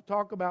home to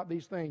talk about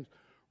these things.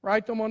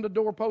 Write them on the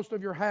doorpost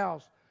of your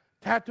house.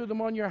 Tattoo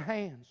them on your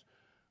hands.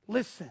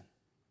 Listen.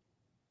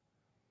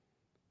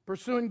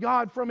 Pursuing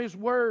God from His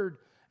Word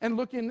and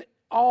looking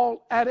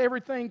all at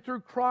everything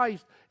through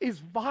Christ is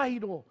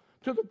vital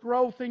to the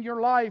growth in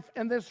your life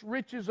and this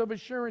riches of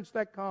assurance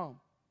that come.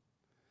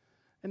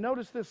 And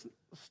notice this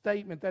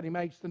statement that he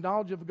makes, the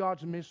knowledge of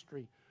God's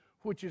mystery,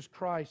 which is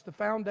Christ. The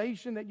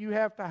foundation that you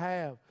have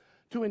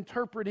to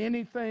interpret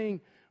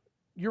anything,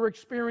 your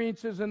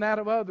experiences and that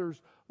of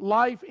others,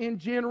 life in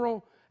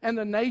general, and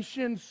the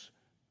nations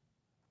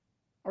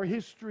or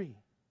history,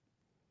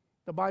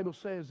 the Bible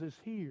says, is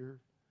here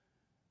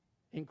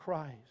in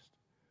Christ.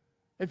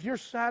 If you're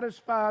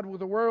satisfied with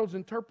the world's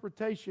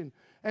interpretation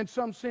and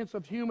some sense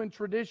of human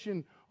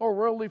tradition or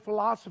worldly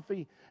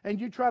philosophy,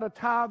 and you try to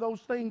tie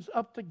those things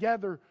up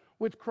together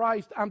with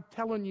Christ, I'm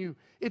telling you,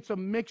 it's a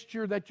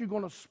mixture that you're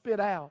going to spit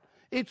out.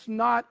 It's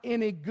not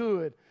any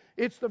good.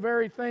 It's the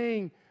very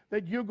thing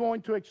that you're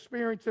going to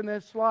experience in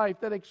this life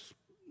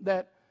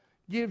that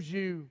gives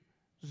you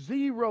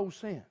zero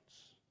sense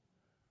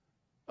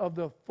of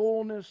the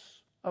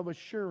fullness of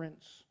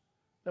assurance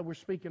that we're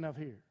speaking of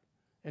here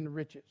and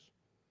riches.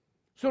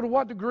 So to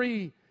what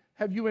degree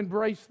have you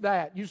embraced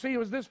that? You see, it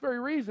was this very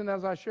reason,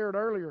 as I shared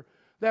earlier,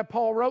 that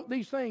Paul wrote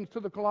these things to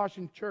the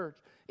Colossian church,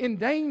 in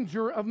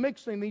danger of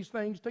mixing these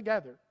things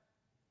together.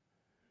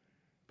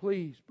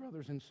 Please,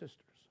 brothers and sisters,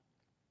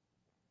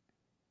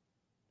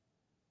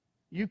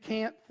 you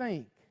can't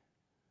think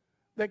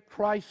that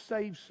Christ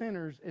saves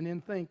sinners and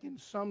then think in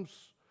some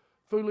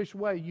foolish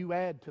way you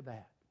add to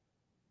that.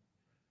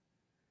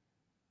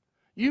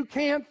 You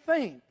can't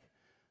think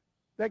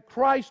that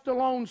Christ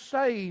alone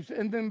saves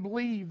and then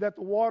believe that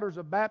the waters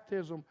of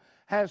baptism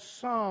have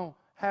some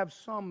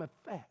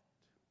effect.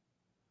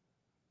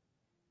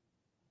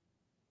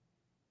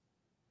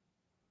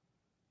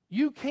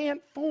 You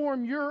can't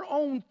form your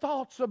own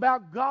thoughts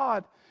about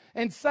God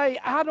and say,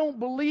 I don't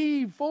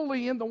believe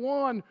fully in the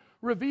one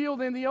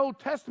revealed in the Old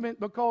Testament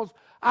because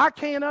I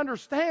can't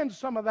understand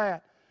some of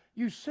that.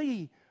 You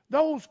see,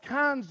 those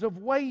kinds of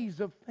ways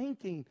of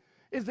thinking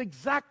is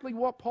exactly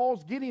what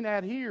Paul's getting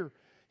at here.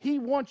 He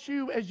wants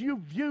you, as you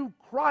view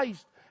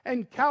Christ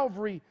and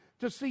Calvary,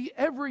 to see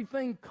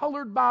everything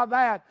colored by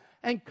that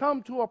and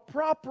come to a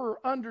proper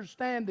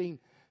understanding,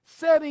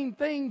 setting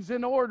things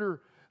in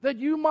order that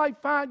you might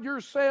find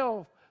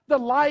yourself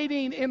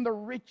delighting in the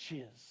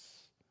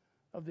riches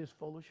of this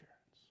full assurance.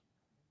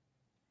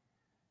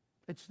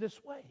 It's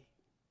this way.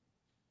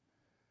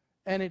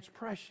 And it's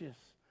precious.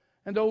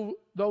 And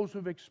those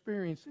who've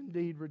experienced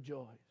indeed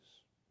rejoice.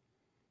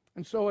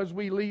 And so as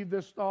we leave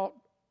this thought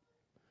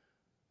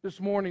this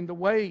morning, the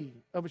way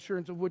of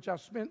assurance of which I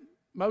spent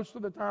most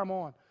of the time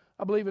on,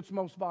 I believe it's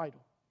most vital.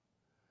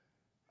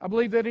 I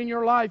believe that in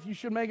your life you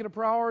should make it a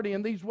priority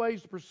in these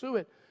ways to pursue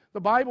it. The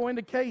Bible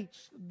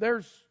indicates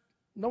there's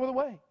no other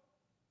way.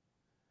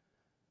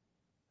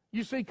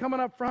 You see, coming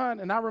up front,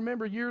 and I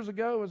remember years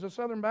ago as a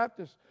Southern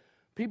Baptist,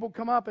 people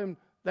come up and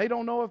they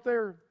don't know if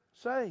they're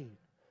saved.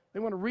 They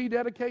want to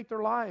rededicate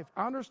their life.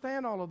 I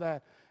understand all of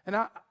that. And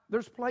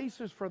there's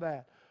places for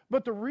that.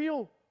 But the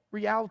real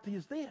reality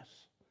is this.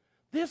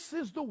 This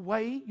is the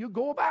way you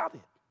go about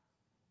it.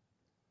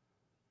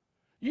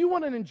 You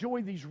want to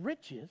enjoy these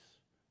riches,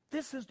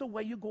 this is the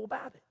way you go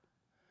about it.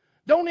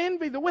 Don't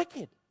envy the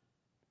wicked.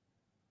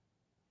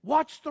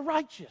 Watch the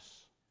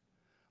righteous.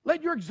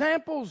 Let your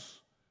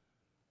examples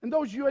and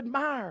those you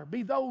admire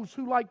be those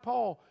who, like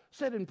Paul,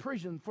 sit in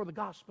prison for the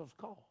gospel's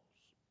cause.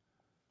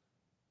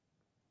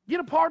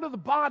 Get a part of the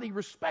body,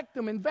 respect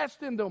them,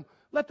 invest in them,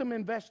 let them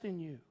invest in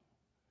you.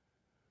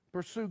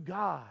 Pursue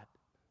God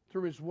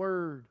through His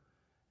Word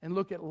and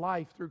look at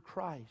life through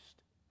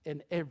Christ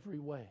in every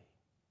way.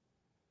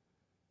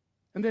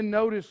 And then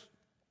notice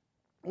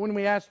when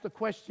we ask the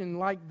question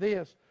like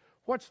this,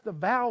 what's the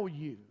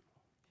value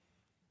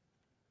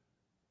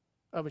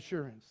of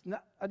assurance?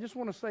 Now, I just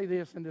want to say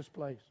this in this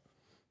place.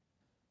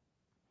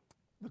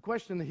 The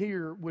question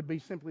here would be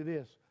simply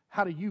this: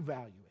 how do you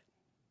value it?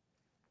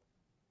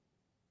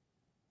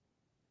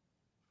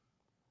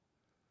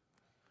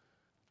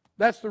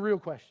 That's the real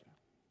question.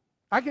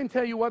 I can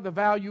tell you what the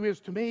value is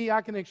to me.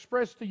 I can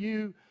express to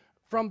you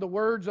from the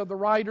words of the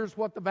writers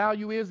what the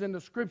value is in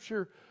the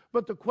Scripture.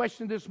 But the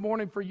question this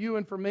morning for you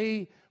and for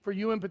me, for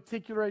you in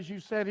particular as you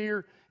sat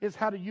here, is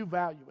how do you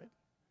value it?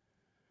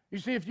 You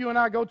see, if you and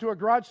I go to a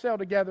garage sale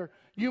together,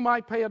 you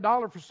might pay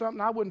 $1 for something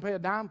I wouldn't pay a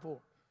dime for.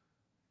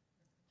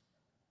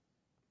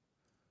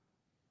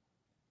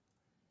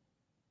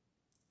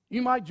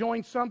 You might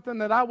join something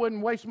that I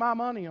wouldn't waste my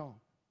money on.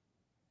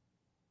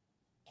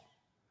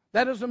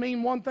 That doesn't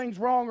mean one thing's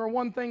wrong or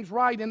one thing's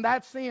right in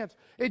that sense.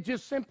 It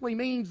just simply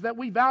means that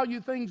we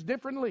value things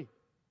differently.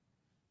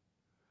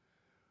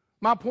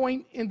 My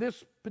point in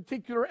this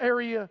particular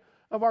area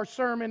of our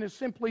sermon is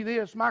simply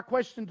this. My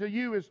question to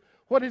you is,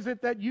 what is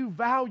it that you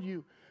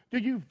value? Do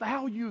you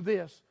value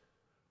this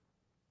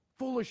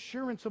full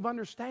assurance of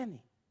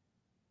understanding?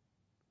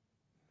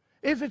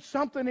 Is it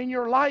something in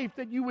your life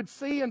that you would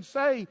see and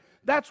say,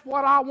 that's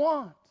what I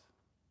want?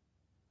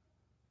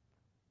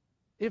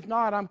 If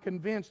not, I'm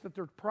convinced that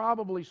there's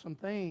probably some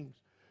things.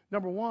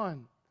 Number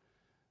one,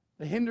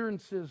 the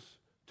hindrances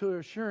to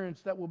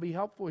assurance that will be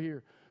helpful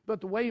here.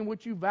 But the way in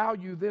which you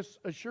value this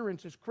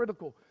assurance is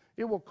critical.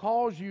 It will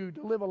cause you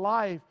to live a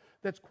life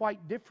that's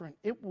quite different.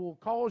 It will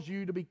cause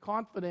you to be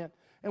confident.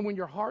 And when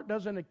your heart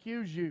doesn't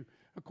accuse you,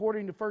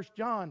 according to 1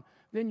 John,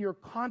 then you're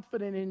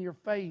confident in your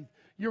faith.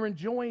 You're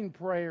enjoying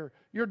prayer.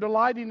 You're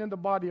delighting in the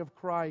body of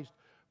Christ.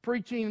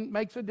 Preaching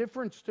makes a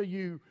difference to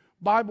you.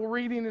 Bible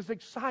reading is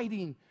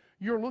exciting.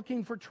 You're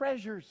looking for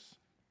treasures.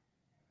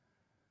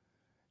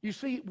 You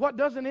see, what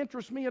doesn't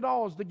interest me at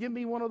all is to give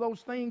me one of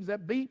those things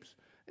that beeps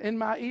in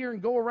my ear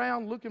and go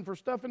around looking for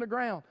stuff in the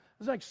ground. It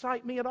doesn't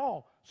excite me at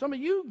all. Some of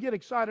you get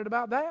excited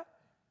about that.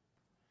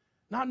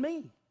 Not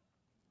me.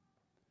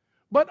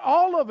 But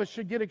all of us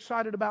should get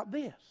excited about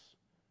this.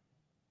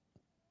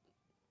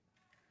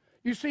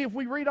 You see, if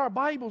we read our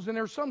Bibles and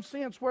there's some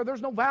sense where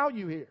there's no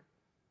value here,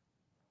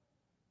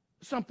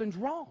 something's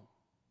wrong.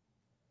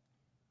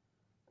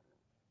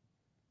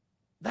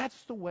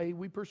 That's the way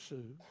we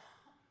pursue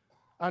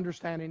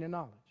understanding and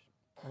knowledge.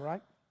 All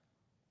right?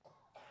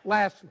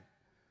 Lastly,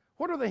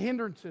 what are the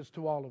hindrances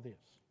to all of this?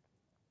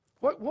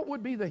 What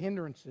would be the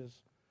hindrances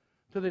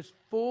to this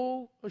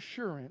full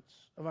assurance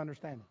of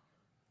understanding?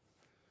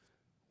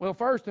 Well,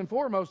 first and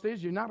foremost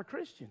is you're not a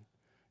Christian.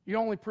 You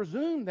only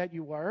presume that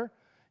you were.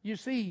 You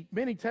see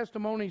many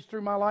testimonies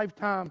through my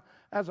lifetime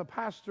as a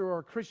pastor or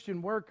a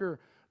Christian worker,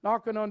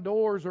 knocking on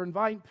doors or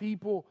inviting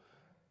people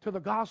to the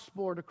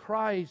gospel or to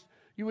Christ.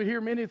 You would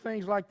hear many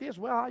things like this.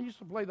 Well, I used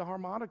to play the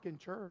harmonica in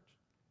church.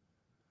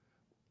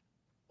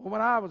 Well,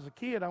 when I was a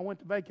kid, I went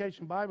to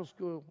Vacation Bible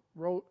School.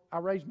 I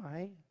raised my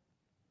hand.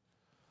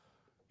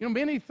 You know,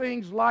 many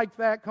things like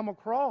that come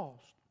across.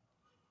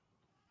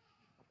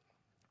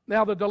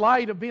 Now, the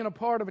delight of being a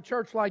part of a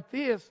church like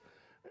this,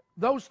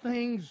 those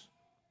things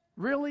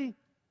really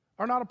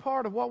are not a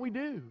part of what we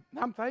do. And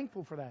I'm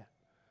thankful for that.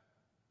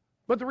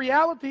 But the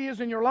reality is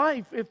in your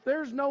life, if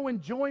there's no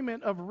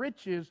enjoyment of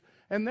riches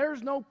and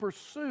there's no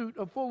pursuit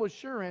of full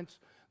assurance,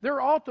 there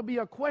ought to be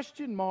a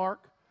question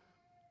mark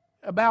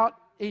about,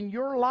 in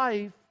your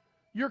life,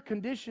 your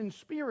condition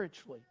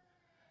spiritually.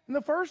 And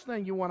the first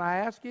thing you want to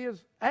ask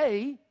is,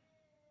 A,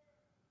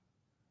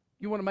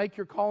 you want to make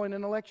your calling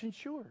and election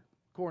sure,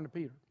 according to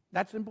Peter.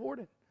 That's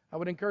important. I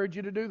would encourage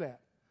you to do that.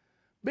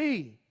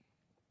 B,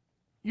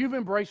 you've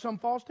embraced some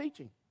false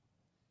teaching.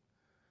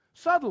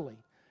 Subtly.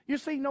 You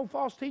see, no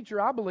false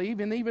teacher, I believe,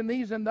 and even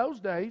these in those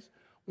days,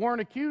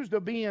 weren't accused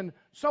of being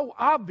so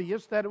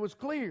obvious that it was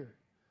clear.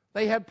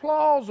 They had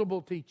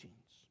plausible teachings.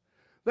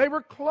 They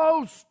were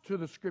close to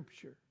the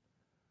Scripture.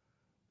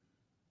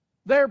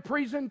 Their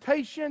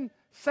presentation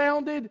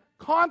sounded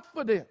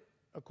confident,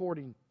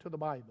 according to the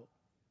Bible.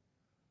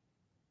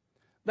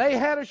 They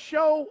had a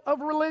show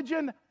of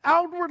religion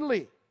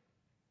outwardly.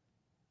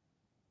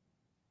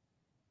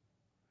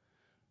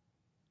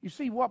 You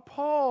see, what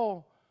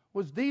Paul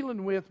was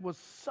dealing with was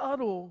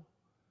subtle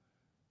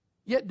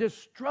yet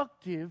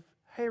destructive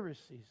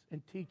heresies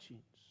and teachings.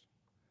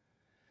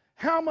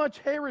 How much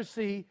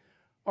heresy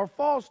or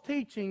false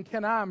teaching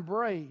can I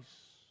embrace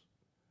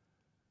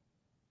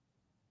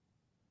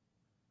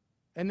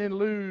and then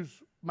lose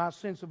my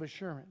sense of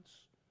assurance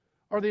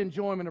or the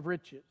enjoyment of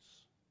riches?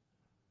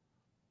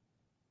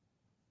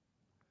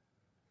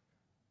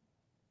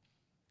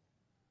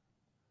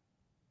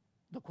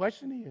 The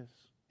question is,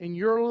 in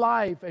your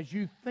life, as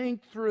you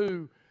think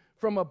through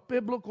from a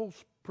biblical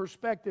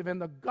perspective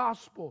and the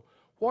gospel,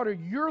 what are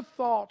your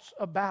thoughts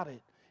about it?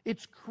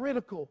 It's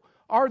critical.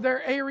 Are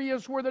there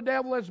areas where the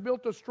devil has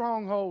built a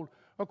stronghold?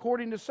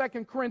 According to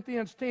 2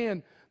 Corinthians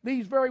 10,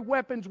 these very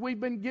weapons we've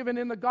been given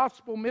in the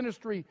gospel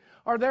ministry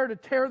are there to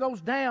tear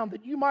those down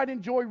that you might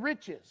enjoy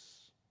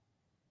riches.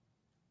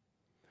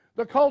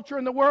 The culture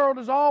in the world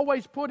is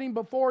always putting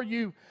before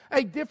you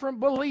a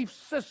different belief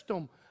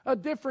system, a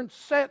different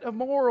set of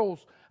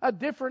morals, a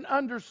different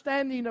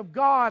understanding of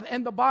God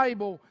and the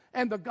Bible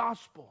and the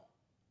gospel.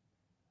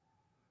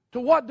 To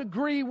what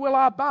degree will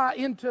I buy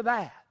into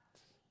that?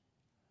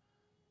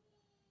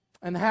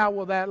 And how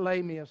will that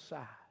lay me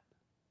aside?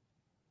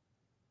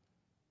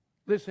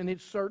 Listen,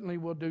 it certainly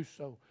will do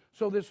so.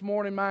 So this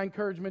morning, my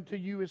encouragement to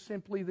you is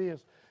simply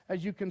this,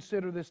 as you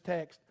consider this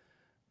text.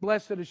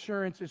 Blessed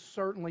assurance is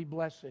certainly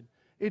blessed.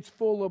 It's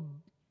full of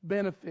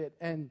benefit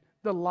and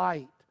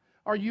delight.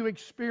 Are you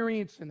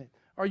experiencing it?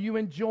 Are you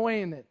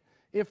enjoying it?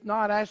 If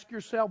not, ask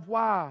yourself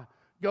why.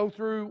 Go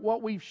through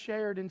what we've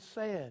shared and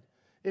said.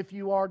 If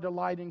you are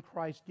delighting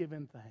Christ, give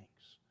Him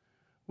thanks.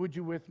 Would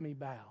you with me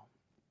bow?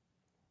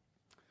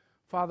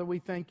 Father, we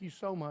thank You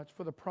so much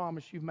for the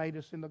promise You've made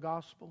us in the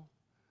gospel.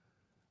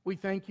 We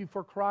thank You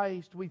for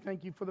Christ. We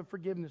thank You for the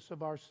forgiveness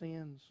of our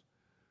sins.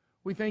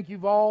 We thank You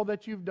for all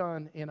that You've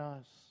done in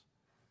us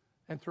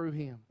and through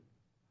Him.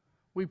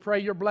 We pray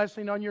Your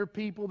blessing on Your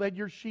people, that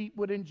Your sheep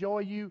would enjoy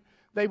You.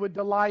 They would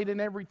delight in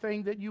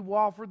everything that You've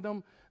offered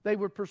them. They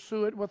would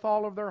pursue it with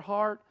all of their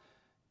heart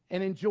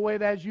and enjoy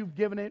it as You've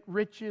given it,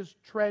 riches,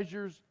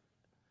 treasures,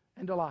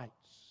 and delights.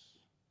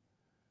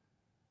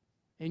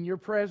 In Your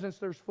presence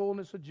there's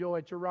fullness of joy.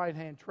 At Your right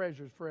hand,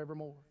 treasures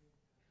forevermore.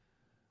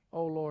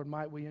 Oh Lord,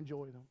 might we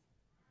enjoy them.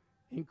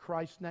 In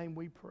Christ's name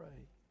we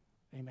pray.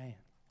 Amen.